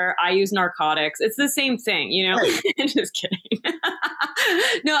laughter, I use narcotics. It's the same thing, you know? Right. Just kidding.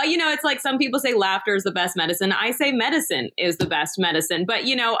 No, you know, it's like some people say laughter is the best medicine. I say medicine is the best medicine. But,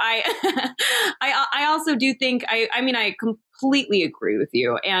 you know, I also do think, I mean, I completely agree with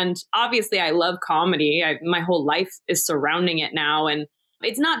you. And obviously I love comedy. My whole life is surrounding it now. And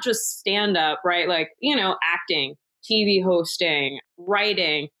it's not just stand up, right? Like, you know, acting, TV hosting,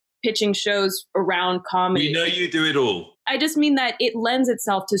 writing, pitching shows around comedy. You know, you do it all. I just mean that it lends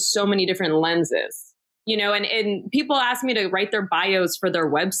itself to so many different lenses, you know, and people ask me to write their bios for their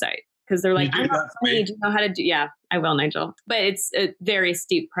website because they're like, I'm not funny. Do you know how to do? Yeah, I will, Nigel. But it's a very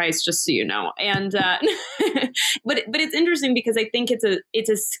steep price, just so you know. And but it's interesting because I think it's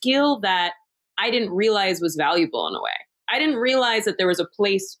a skill that I didn't realize was valuable in a way. I didn't realize that there was a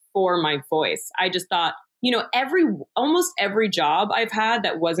place for my voice. I just thought, you know, almost every job I've had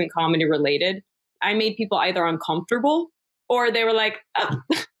that wasn't comedy related, I made people either uncomfortable or they were like, oh,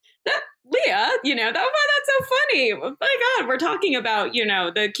 Leah, you know, that's so funny. Oh my God, we're talking about, you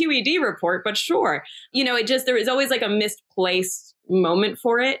know, the QED report, but sure. You know, there was always like a misplaced moment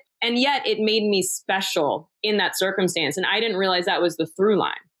for it. And yet it made me special in that circumstance. And I didn't realize that was the through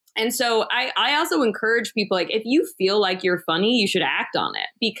line. And so I also encourage people, like, if you feel like you're funny, you should act on it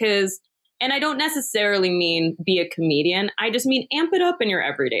because, and I don't necessarily mean be a comedian. I just mean amp it up in your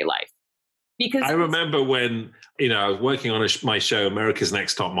everyday life. Because I remember when, you know, I was working on my show, America's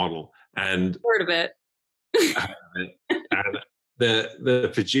Next Top Model, and heard of it. And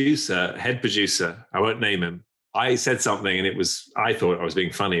the producer, head producer, I won't name him. I said something, and I thought I was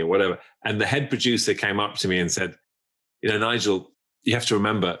being funny or whatever. And the head producer came up to me and said, "You know, Nigel, you have to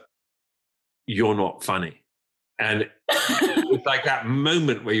remember, you're not funny." And it was like that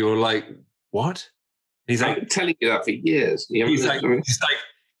moment where you're like, what? He's like, I've been telling you that for years. He's like,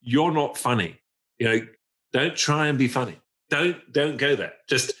 you're not funny. You know, don't try and be funny. Don't go there.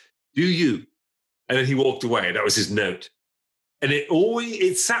 Just do you. And then he walked away. That was his note. And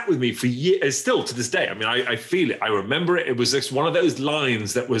it sat with me for years, still to this day. I mean, I feel it. I remember it. It was just one of those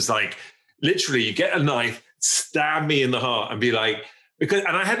lines that was like, literally, you get a knife, stab me in the heart and be like, and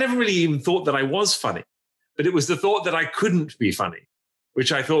I had never really even thought that I was funny, but it was the thought that I couldn't be funny,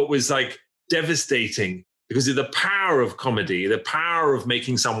 which I thought was like devastating because of the power of comedy, the power of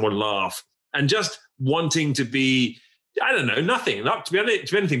making someone laugh and just wanting to be, I don't know, nothing, not to be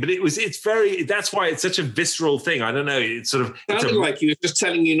anything, but that's why it's such a visceral thing. I don't know. It's sort of. It sounded like he was just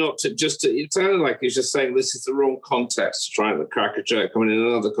telling you not to it sounded like he was just saying this is the wrong context to try and crack a joke. I mean, in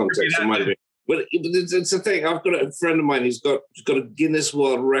another context, it might have been. But it's a thing. I've got a friend of mine who's got a Guinness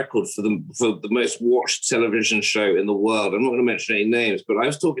World Record for the most watched television show in the world. I'm not going to mention any names, but I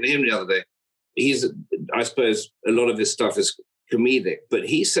was talking to him the other day. I suppose a lot of his stuff is comedic, but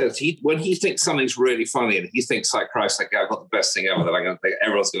he says when he thinks something's really funny and he thinks like, Christ, like I've got the best thing ever that I'm going to think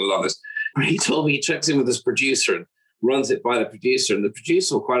everyone's going to love this. But he told me he checks in with his producer and runs it by the producer, and the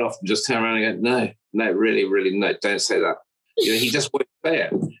producer will quite often just turn around and go, no, really, really, no, don't say that. You know, he just won't say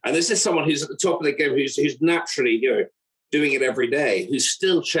it. And this is someone who's at the top of the game, who's naturally, you know, doing it every day, who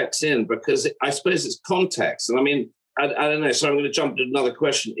still checks in because I suppose it's context. And I mean, I don't know. So I'm going to jump to another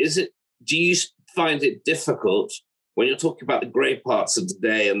question. Do you find it difficult when you're talking about the great parts of the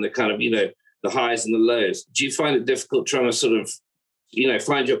day and the kind of, you know, the highs and the lows? Do you find it difficult trying to sort of, you know,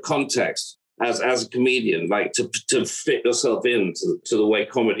 find your context as a comedian, like to fit yourself into the way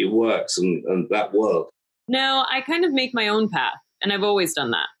comedy works and that world? No, I kind of make my own path, and I've always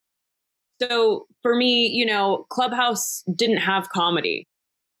done that. So for me, you know, Clubhouse didn't have comedy.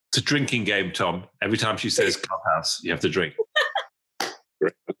 It's a drinking game, Tom. Every time she says Clubhouse, you have to drink. I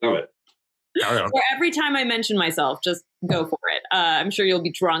love it. Or every time I mention myself, just go for it. I'm sure you'll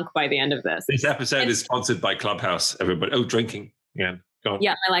be drunk by the end of this. This episode is sponsored by Clubhouse, everybody. Oh, drinking. Yeah, go on.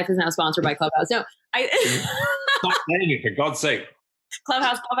 Yeah, my life is now sponsored by Clubhouse. No, Stop saying it, for God's sake.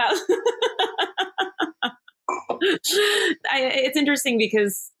 Clubhouse. It's interesting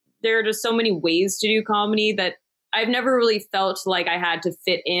because there are just so many ways to do comedy that I've never really felt like I had to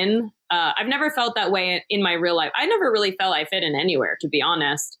fit in. I've never felt that way in my real life. I never really felt I fit in anywhere, to be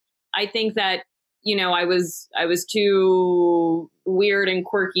honest. I think that, you know, I was too weird and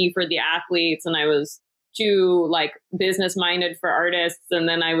quirky for the athletes, and I was too like business minded for artists. And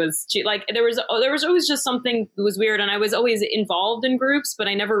then I was too, like, there was always just something that was weird. And I was always involved in groups, but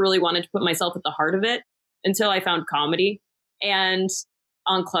I never really wanted to put myself at the heart of it until I found comedy and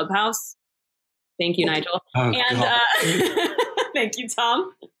on Clubhouse. Thank you, Nigel. Oh, and thank you,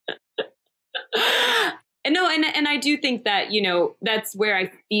 Tom. And no, and I do think that, you know, that's where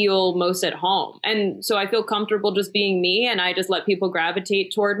I feel most at home. And so I feel comfortable just being me, and I just let people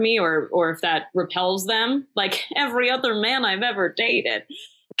gravitate toward me, or if that repels them, like every other man I've ever dated.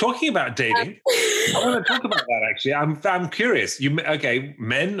 Talking about dating, I want to talk about that actually. I'm curious.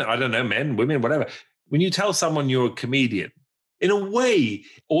 Men, I don't know, men, women, whatever. When you tell someone you're a comedian, in a way,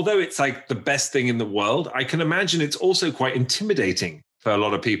 although it's like the best thing in the world, I can imagine it's also quite intimidating for a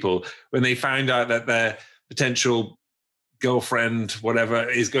lot of people when they find out that their potential girlfriend, whatever,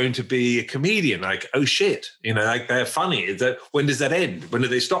 is going to be a comedian. Like, oh shit, you know, like they're funny. When does that end? When do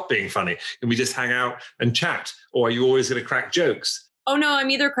they stop being funny? Can we just hang out and chat? Or are you always going to crack jokes? Oh no, I'm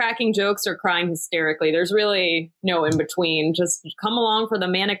either cracking jokes or crying hysterically. There's really no in between. Just come along for the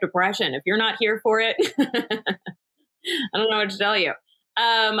manic depression. If you're not here for it, I don't know what to tell you.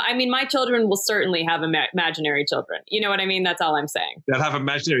 I mean, my children will certainly have imaginary children. You know what I mean? That's all I'm saying. They'll have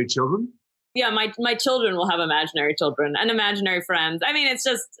imaginary children? Yeah, my children will have imaginary children and imaginary friends. I mean, it's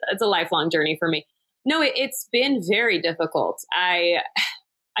a lifelong journey for me. No, it's been very difficult.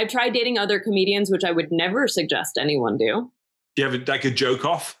 I've tried dating other comedians, which I would never suggest anyone do. Do you have like a joke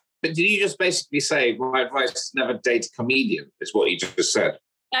off? But did you just basically say, my advice is never date a comedian, is what you just said?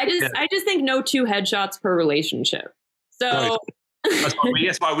 I just think no two headshots per relationship. So... Right.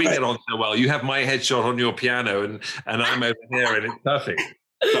 That's why we get on so well. You have my headshot on your piano and I'm over here and it's perfect.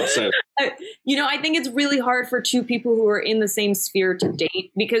 So. You know, I think it's really hard for two people who are in the same sphere to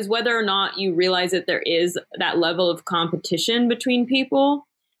date, because whether or not you realize that there is that level of competition between people.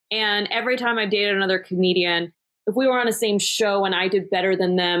 And every time I've dated another comedian, if we were on the same show and I did better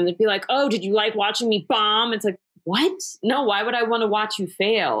than them, they'd be like, oh, did you like watching me bomb? It's like, what? No, why would I want to watch you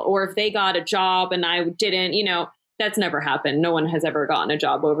fail? Or if they got a job and I didn't, you know, that's never happened. No one has ever gotten a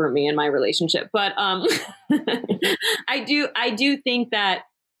job over me in my relationship. But I do think that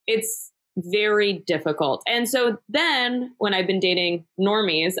it's very difficult. And so then when I've been dating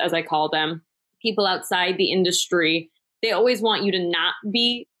normies, as I call them, people outside the industry, they always want you to not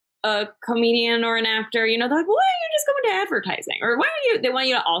be a comedian or an actor. You know, they're like, why are you just going to advertising? Or they want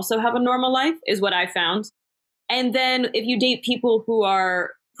you to also have a normal life, is what I found. And then if you date people who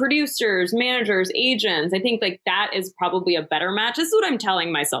are producers, managers, agents, I think like that is probably a better match. This is what I'm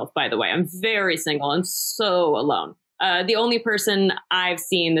telling myself, by the way. I'm very single and so alone. The only person I've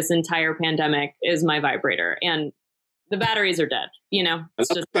seen this entire pandemic is my vibrator, and the batteries are dead. You know,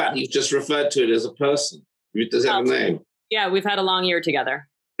 it's just that you just referred to it as a person. Does it have a name? Yeah, we've had a long year together.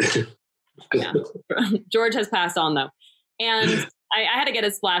 Yeah. George has passed on though, and I had to get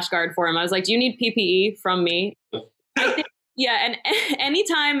a splash guard for him. I was like, "Do you need PPE from me?" I think, yeah, and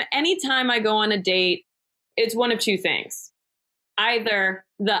anytime I go on a date, it's one of two things: either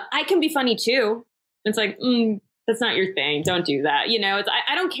I can be funny too. It's like, that's not your thing. Don't do that. You know,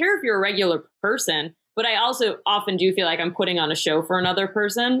 I don't care if you're a regular person, but I also often do feel like I'm putting on a show for another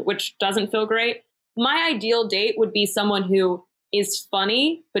person, which doesn't feel great. My ideal date would be someone who is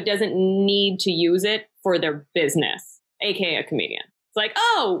funny, but doesn't need to use it for their business, aka a comedian. It's like,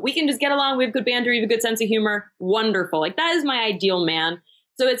 oh, we can just get along. We have good banter. You have a good sense of humor. Wonderful. Like that is my ideal man.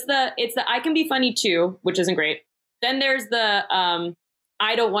 So it's the I can be funny too, which isn't great. Then there's the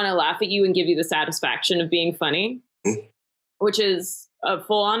I don't want to laugh at you and give you the satisfaction of being funny, which is a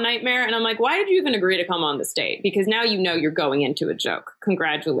full-on nightmare. And I'm like, why did you even agree to come on this date? Because now you know you're going into a joke.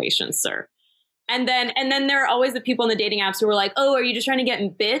 Congratulations, sir. And then there are always the people in the dating apps who are like, oh, are you just trying to get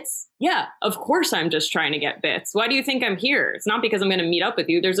in bits? Yeah, of course I'm just trying to get bits. Why do you think I'm here? It's not because I'm going to meet up with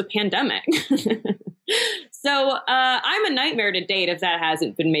you. There's a pandemic. So I'm a nightmare to date if that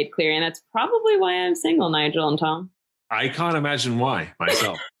hasn't been made clear. And that's probably why I'm single, Nigel and Tom. I can't imagine why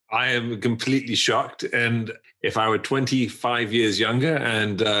myself. I am completely shocked. And if I were 25 years younger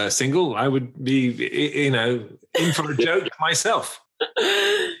and single, I would be, you know, in for a joke myself.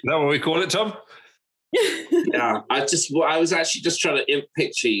 Is that what we call it, Tom? Yeah, I was actually just trying to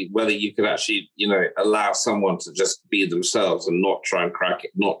picture whether you could actually, you know, allow someone to just be themselves and not try and crack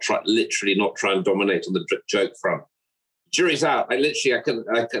it, not try and dominate on the joke front. Jury's out. I think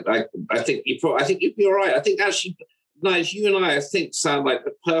you'd be all right. I think actually, Nige, you and I think sound like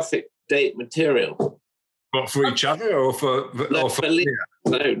the perfect date material. What, for each other or for? No, not for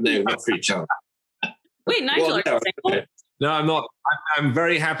each other. Wait, Nigel, are you single? No, I'm not. I'm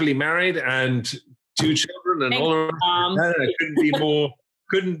very happily married and 2 children and all of that.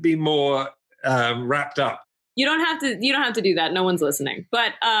 Couldn't be more wrapped up. You don't have to do that. No one's listening.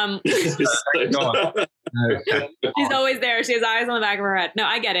 But she's always there. She has eyes on the back of her head. No,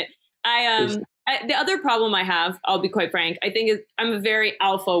 I get it. The other problem I have, I'll be quite frank, I think is I'm a very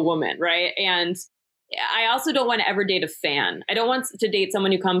alpha woman, right? And I also don't want to ever date a fan. I don't want to date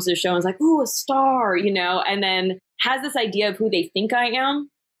someone who comes to the show and is like, ooh, a star, and then has this idea of who they think I am.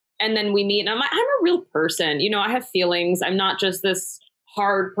 And then we meet and I'm like, I'm a real person. I have feelings. I'm not just this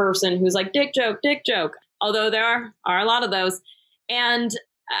hard person who's like, dick joke. Although there are a lot of those. And,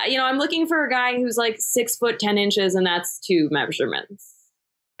 I'm looking for a guy who's like 6'10" and that's 2 measurements.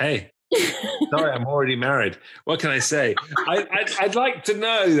 Hey, sorry, I'm already married. What can I say? I'd like to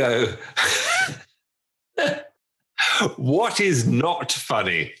know, though, what is not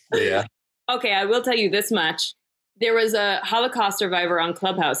funny? Yeah. Okay, I will tell you this much. There was a Holocaust survivor on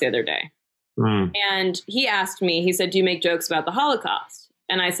Clubhouse the other day. And he asked me, he said, do you make jokes about the Holocaust?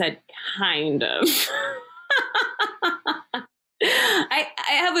 And I said, kind of. I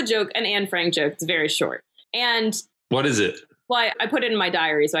have a joke, an Anne Frank joke. It's very short. And what is it? Well, I put it in my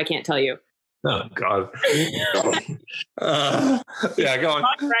diary, so I can't tell you. Oh, God. Yeah, go on.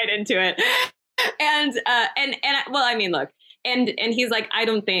 Walk right into it. And well, I mean, look, and he's like, I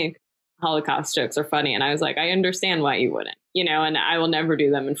don't think Holocaust jokes are funny. And I was like, I understand why you wouldn't, and I will never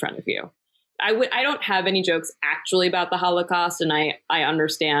do them in front of you. I don't have any jokes actually about the Holocaust. And I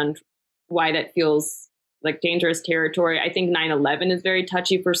understand why that feels like dangerous territory. I think 9/11 is very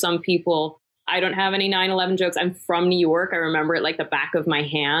touchy for some people. I don't have any 9/11 jokes. I'm from New York. I remember it like the back of my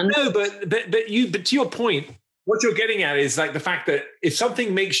hand. No, but to your point, what you're getting at is like the fact that if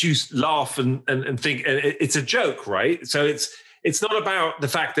something makes you laugh and think it's a joke, right? So it's not about the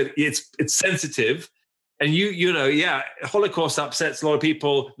fact that it's sensitive. And Holocaust upsets a lot of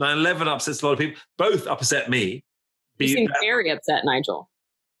people. 9/11 upsets a lot of people. Both upset me. You seem very upset, Nigel.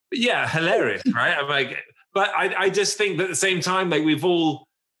 Yeah, hilarious, right? I'm like, but I just think that at the same time, like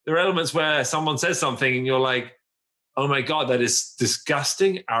there are elements where someone says something and you're like, oh my God, that is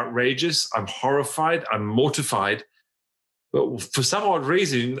disgusting, outrageous. I'm horrified. I'm mortified. But for some odd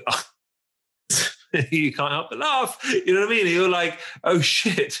reason, you can't help but laugh. You know what I mean? You're like, oh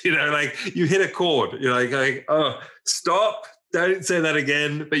shit, like you hit a chord. You're like, oh, stop. Don't say that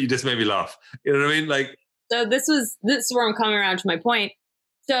again. But you just made me laugh. You know what I mean? Like, so this is where I'm coming around to my point.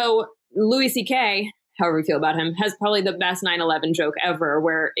 So Louis C.K., however you feel about him, has probably the best 9/11 joke ever,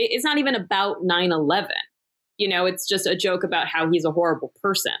 where it's not even about 9/11. It's just a joke about how he's a horrible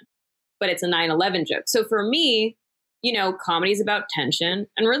person, but it's a 9/11 joke. So for me, comedy is about tension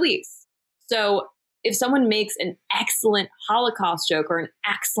and release. So if someone makes an excellent Holocaust joke or an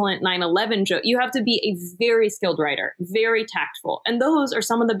excellent 9/11 joke, you have to be a very skilled writer, very tactful. And those are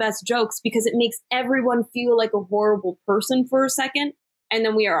some of the best jokes because it makes everyone feel like a horrible person for a second. And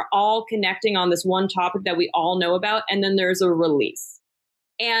then we are all connecting on this one topic that we all know about. And then there's a release.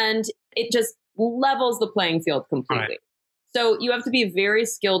 And it just levels the playing field completely. Right. So you have to be a very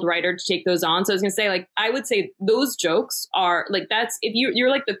skilled writer to take those on. So I was going to say, like, I would say those jokes are like, that's if you're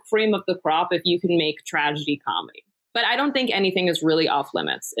like the cream of the crop if you can make tragedy comedy. But I don't think anything is really off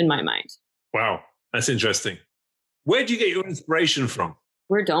limits in my mind. Wow. That's interesting. Where do you get your inspiration from?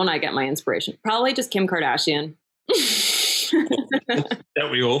 Where don't I get my inspiration? Probably just Kim Kardashian.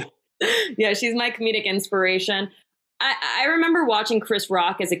 Don't we all? Yeah, she's my comedic inspiration. I remember watching Chris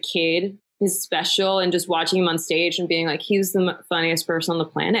Rock as a kid, his special, and just watching him on stage and being like, he's the funniest person on the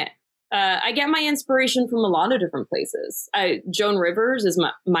planet. I get my inspiration from a lot of different places. Joan Rivers is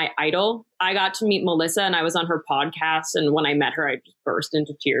my idol. I got to meet Melissa and I was on her podcast. And when I met her, I just burst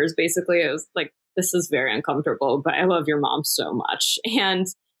into tears. Basically, it was like, this is very uncomfortable, but I love your mom so much. And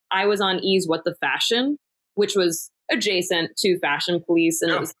I was on E's What the Fashion, which was adjacent to Fashion Police.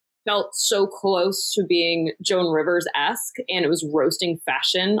 And it felt so close to being Joan Rivers-esque. And it was roasting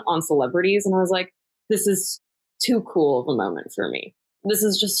fashion on celebrities. And I was like, this is too cool of a moment for me. This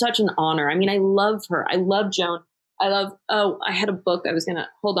is just such an honor. I mean, I love her. I love Joan. I had a book I was going to,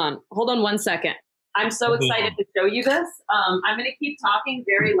 hold on 1 second. I'm so excited to show you this. I'm going to keep talking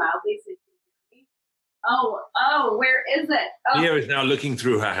very loudly so you can hear me. Oh, where is it? Mia is now looking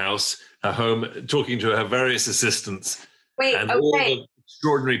through her house, her home, talking to her various assistants. And all the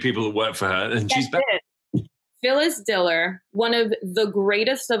extraordinary people that work for her. And she's back. Phyllis Diller, one of the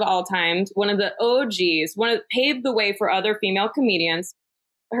greatest of all time, one of the OGs, paved the way for other female comedians.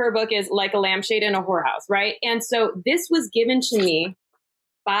 Her book is Like a Lampshade in a Whorehouse, right? And so this was given to me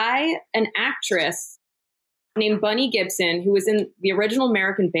by an actress named Bunny Gibson, who was in the original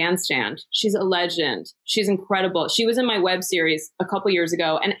American Bandstand. She's a legend. She's incredible. She was in my web series a couple years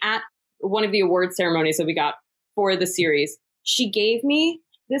ago. And at one of the award ceremonies that we got for the series, she gave me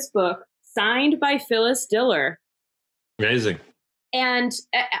this book signed by Phyllis Diller. Amazing. And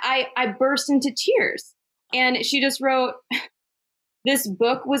I burst into tears. And she just wrote, this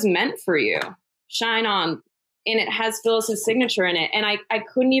book was meant for you. Shine on. and it has Phyllis's signature in it. And I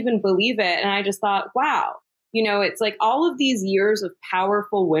couldn't even believe it. And I just thought, wow, you know, it's like all of these years of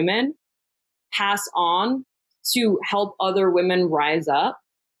powerful women pass on to help other women rise up.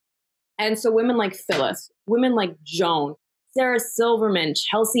 And so women like Phyllis, women like Joan, Sarah Silverman,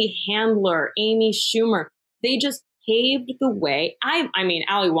 Chelsea Handler, Amy Schumer, they just paved the way. I mean,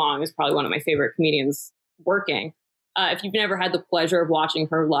 Ali Wong is probably one of my favorite comedians working. If you've never had the pleasure of watching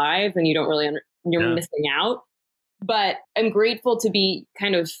her live, then you don't really, you're missing out. But I'm grateful to be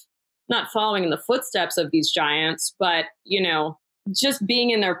kind of not following in the footsteps of these giants, but, you know, just being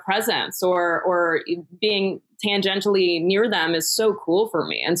in their presence or being tangentially near them is so cool for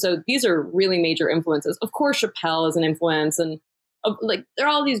me. And so these are really major influences. Of course, Chappelle is an influence, and like there are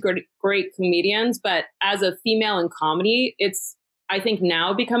all these great comedians, but as a female in comedy, it's, I think,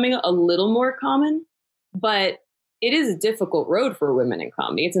 now becoming a little more common, but it is a difficult road for women in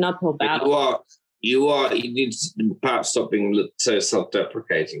comedy. It's an uphill battle. You need to perhaps stop being so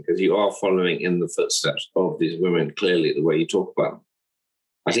self-deprecating, because you are following in the footsteps of these women, clearly, the way you talk about them.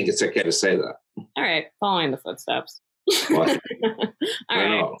 I think it's okay to say that. All right, following the footsteps. All right,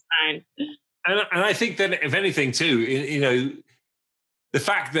 fine. And I think that, if anything, too, you know, the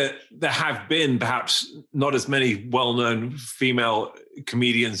fact that there have been perhaps not as many well-known female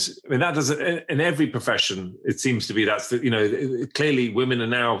comedians, I mean, that doesn't, in every profession, it seems to be that's, the, you know, clearly women are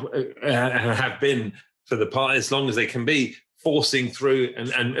now, and have been for the part, as long as they can be, forcing through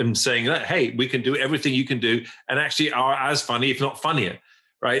and saying that, hey, we can do everything you can do, and actually are as funny, if not funnier,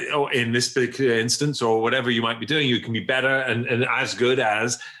 right? Or in this particular instance, or whatever you might be doing, you can be better and as good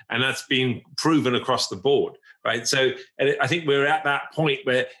as, and that's been proven across the board. Right. So I think we're at that point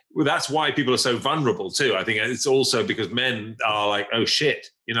where that's why people are so vulnerable, too. I think it's also because men are like, oh, shit,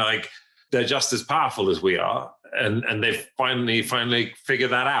 you know, like they're just as powerful as we are. And they've finally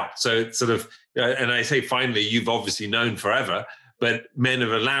figured that out. So it's sort of, and I say finally, you've obviously known forever, but men have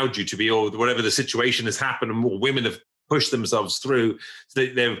allowed you to be, or whatever the situation has happened, and more women have pushed themselves through. So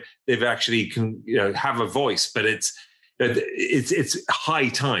they've actually can, you know, have a voice. But it's high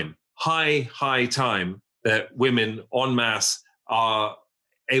time that women en masse are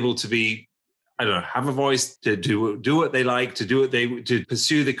able to be, I don't know, have a voice, to do what they like, to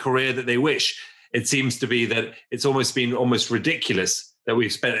pursue the career that they wish. It seems to be that it's almost been ridiculous that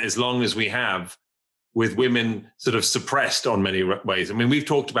we've spent as long as we have with women sort of suppressed on many ways. I mean, we've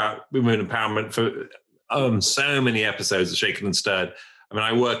talked about women empowerment for so many episodes of Shaken and Stirred. I mean,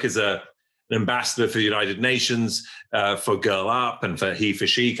 I work as an ambassador for the United Nations, for Girl Up and for He for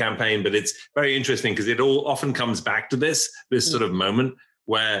She campaign. But it's very interesting because it all often comes back to this sort of moment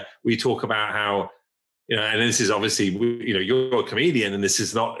where we talk about how, you know, and this is obviously, you know, you're a comedian, and this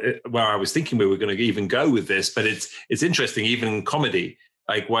is not where I was thinking we were going to even go with this, but it's interesting, even in comedy,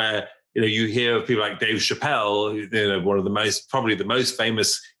 like where, you know, you hear of people like Dave Chappelle, you know, one of probably the most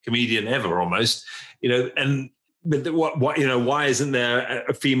famous comedian ever almost, you know, but what you know, why isn't there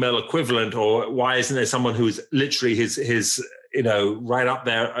a female equivalent, or why isn't there someone who's literally his you know, right up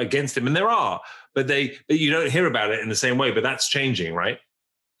there against him? And there are, but you don't hear about it in the same way. But that's changing, right?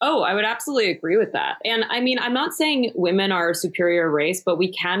 Oh, I would absolutely agree with that. And I mean, I'm not saying women are a superior race, but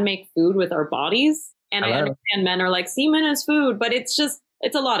we can make food with our bodies. And I understand men are like, semen is food, but it's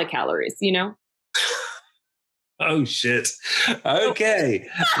a lot of calories, you know? Oh shit! Okay,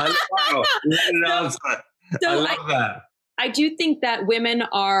 wow. I love that. I do think that women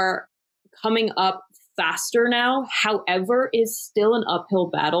are coming up faster now. However, is still an uphill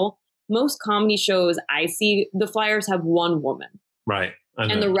battle. Most comedy shows I see, the flyers have one woman. Right.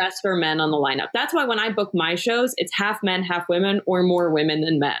 And the rest are men on the lineup. That's why when I book my shows, it's half men, half women, or more women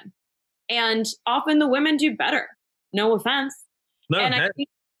than men. And often the women do better. No offense. No, and I think,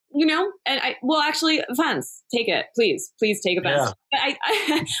 you know, and actually, offense. Take it, please take offense.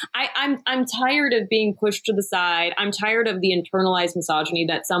 Yeah. But I'm tired of being pushed to the side. I'm tired of the internalized misogyny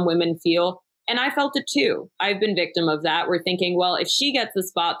that some women feel, and I felt it too. I've been victim of that. We're thinking, well, if she gets the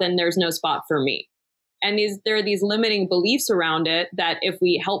spot, then there's no spot for me. And there are these limiting beliefs around it that if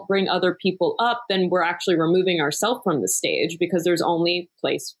we help bring other people up, then we're actually removing ourselves from the stage because there's only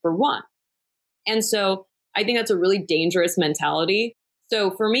place for one. And so I think that's a really dangerous mentality. So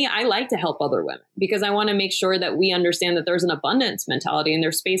for me, I like to help other women because I want to make sure that we understand that there's an abundance mentality and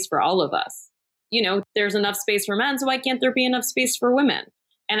there's space for all of us. You know, there's enough space for men, so why can't there be enough space for women?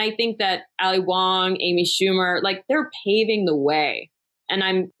 And I think that Ali Wong, Amy Schumer, like they're paving the way.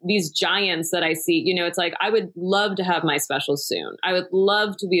 And these giants that I see, you know, it's like, I would love to have my special soon. I would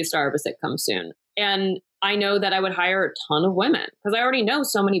love to be a star of a sitcom soon. And I know that I would hire a ton of women because I already know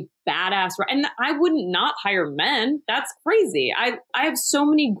so many badass, and I wouldn't not hire men. That's crazy. I have so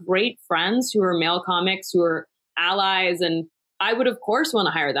many great friends who are male comics who are allies. And I would, of course, want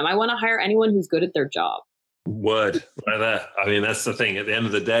to hire them. I want to hire anyone who's good at their job. Word right there. I mean, that's the thing. At the end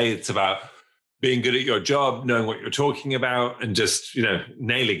of the day, it's about being good at your job, knowing what you're talking about, and just,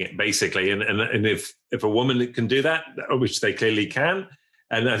 nailing it, basically. And if a woman can do that, which they clearly can,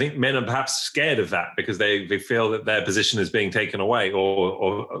 and I think men are perhaps scared of that because they feel that their position is being taken away,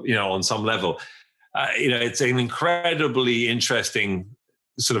 or on some level. It's an incredibly interesting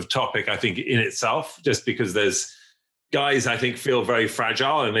sort of topic, I think, in itself, just because there's guys, I think, feel very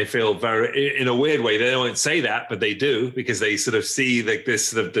fragile, and they feel very, in a weird way, they don't say that, but they do, because they sort of see like this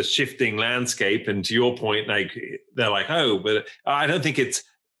sort of the shifting landscape. And to your point, like, they're like, oh, but I don't think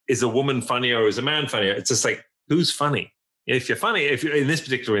is a woman funnier or is a man funnier? It's just like, who's funny? If you're funny, if you're in this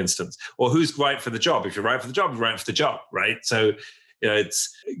particular instance, or who's right for the job? If you're right for the job, you're right for the job, right? So,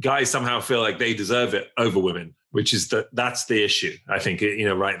 it's guys somehow feel like they deserve it over women, which is that's the issue. I think,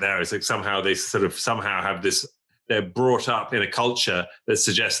 right there is like somehow they somehow have this. They're brought up in a culture that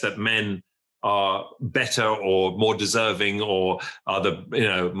suggests that men are better or more deserving, or are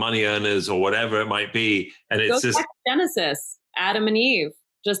the money earners, or whatever it might be. And it's just Genesis, Adam and Eve,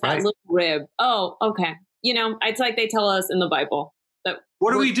 just that right. Little rib. Oh, okay. It's like they tell us in the Bible.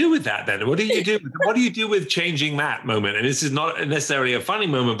 What do we do with that then? What do you do? What do you do with changing that moment? And this is not necessarily a funny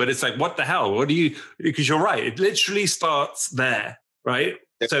moment, but it's like, what the hell? Because you're right. It literally starts there, right?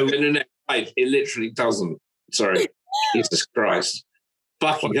 So it literally doesn't. Sorry, Jesus Christ.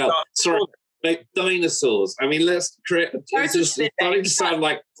 Fucking hell. Sorry, like dinosaurs. I mean, let's create. It's just starting to sound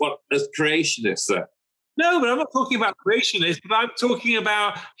like what as creationists there. No, but I'm not talking about creationists, but I'm talking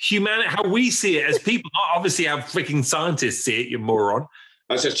about humanity, how we see it as people, not obviously how freaking scientists see it, you moron.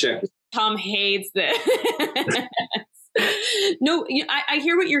 I was just checking. Tom hates this. No, I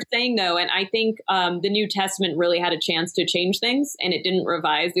hear what you're saying, though. And I think the New Testament really had a chance to change things, and it didn't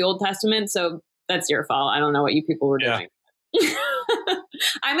revise the Old Testament. So that's your fault. I don't know what you people were doing.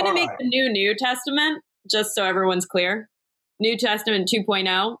 I'm going to make the New Testament, just so everyone's clear. New Testament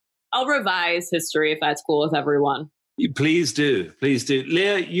 2.0. I'll revise history if that's cool with everyone. Please do. Please do.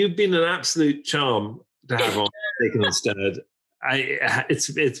 Leah, you've been an absolute charm to have on Taken and Stirred.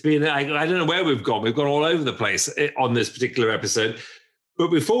 It's been, I don't know where we've gone. We've gone all over the place on this particular episode. But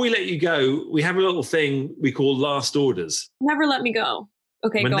before we let you go, we have a little thing we call last orders. Never let me go.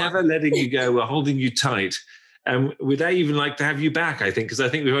 Okay, we're go never on. Letting you go. We're holding you tight. And we'd even like to have you back, I think, because I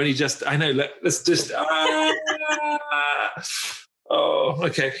think we've only just, I know, let's just, oh,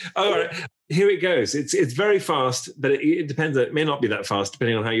 okay. All right. Here it goes. It's very fast, but it depends. It may not be that fast,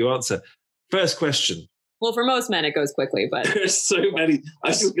 depending on how you answer. First question. Well, for most men, it goes quickly, but there's so many. I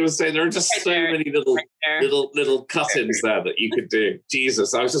was just going to say there are just many little cut-ins there that you could do.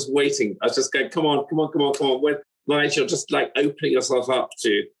 Jesus, I was just waiting. I was just going, come on. When Nigel, just like opening yourself up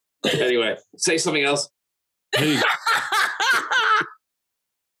to. Anyway, say something else.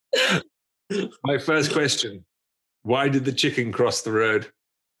 My first question. Why did the chicken cross the road?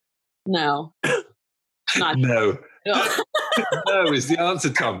 No. Not no. No is the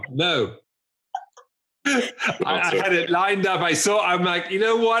answer, Tom. No. I had it lined up. I'm like, you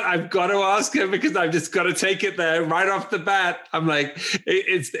know what? I've got to ask him because I've just got to take it there right off the bat. I'm like,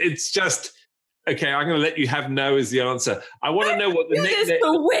 it's just, okay, I'm going to let you have no as the answer. I want to know what the nickname is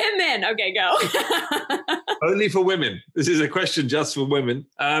for women. Okay, go. Only for women. This is a question just for women.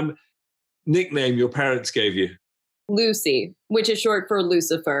 Nickname your parents gave you. Lucy, which is short for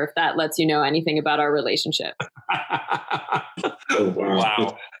Lucifer, if that lets you know anything about our relationship. Oh,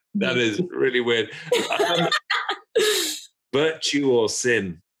 wow. That is really weird. Virtue or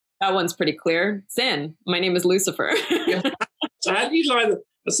sin? That one's pretty clear. Sin. My name is Lucifer. Yeah. So how do you line that?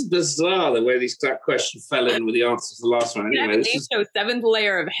 That's bizarre the way that question fell in with the answer to the last one. Anyway, so seventh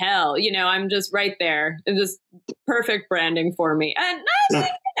layer of hell. I'm just right there. It's just perfect branding for me. And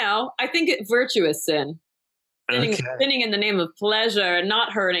I think virtue is sin. Sinning in the name of pleasure and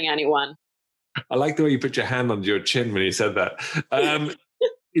not hurting anyone. I like the way you put your hand under your chin when you said that.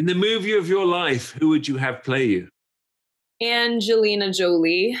 In the movie of your life, who would you have play you? Angelina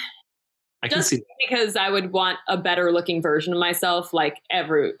Jolie. I can see that. Because I would want a better looking version of myself like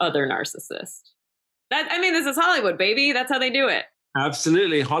every other narcissist. This is Hollywood, baby. That's how they do it.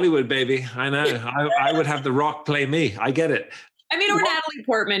 Absolutely. Hollywood, baby. I know. I would have The Rock play me. I get it. Or Natalie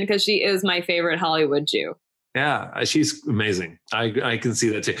Portman, because she is my favorite Hollywood Jew. Yeah, she's amazing. I can see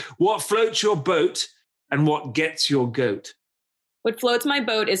that too. What floats your boat and what gets your goat? What floats my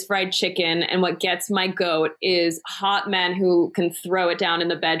boat is fried chicken, and what gets my goat is hot men who can throw it down in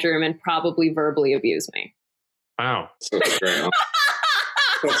the bedroom and probably verbally abuse me. Wow. That's a great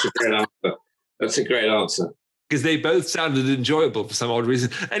answer. That's a great answer. because they both sounded enjoyable for some odd reason.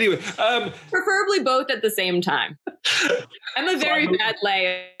 Anyway, preferably both at the same time. I'm a very bad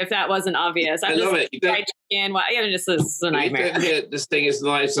lay if that wasn't obvious. I love it. This is a nightmare. This thing is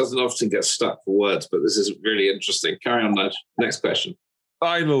nice, doesn't often get stuck for words, but this is really interesting. Carry on, Nudge. Next question.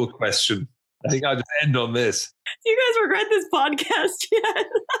 Final question. I think I'll just end on this. Do you guys regret this podcast yet?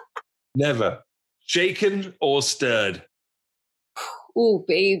 Never. Shaken or stirred? Ooh,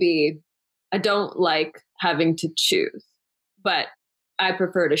 baby. I don't like having to choose, but I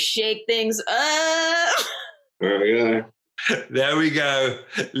prefer to shake things up. There we go. There we go.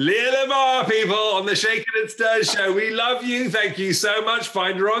 Leah Lamar, people, on the Shaken and Stirred show. We love you. Thank you so much.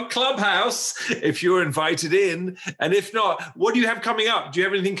 Find her on Clubhouse if you're invited in. And if not, what do you have coming up? Do you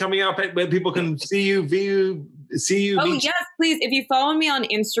have anything coming up where people can see you, view? Oh, yes, please. If you follow me on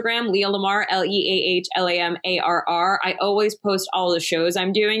Instagram, Leah Lamar, LeahLamarr, I always post all the shows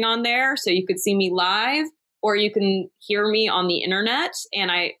I'm doing on there. So you could see me live or you can hear me on the internet. And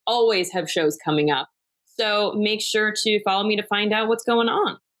I always have shows coming up. So make sure to follow me to find out what's going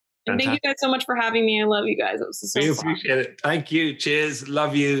on. And Thank you guys so much for having me. I love you guys. It was so fun. Appreciate it. Thank you. Cheers.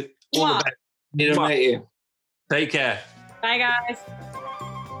 Love you. All the best. Need to meet you. Take care. Bye, guys.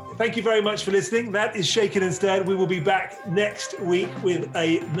 Thank you very much for listening. That is Shaken and Stirred. We will be back next week with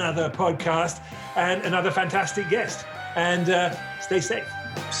another podcast and another fantastic guest. And stay safe.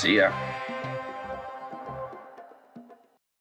 See ya.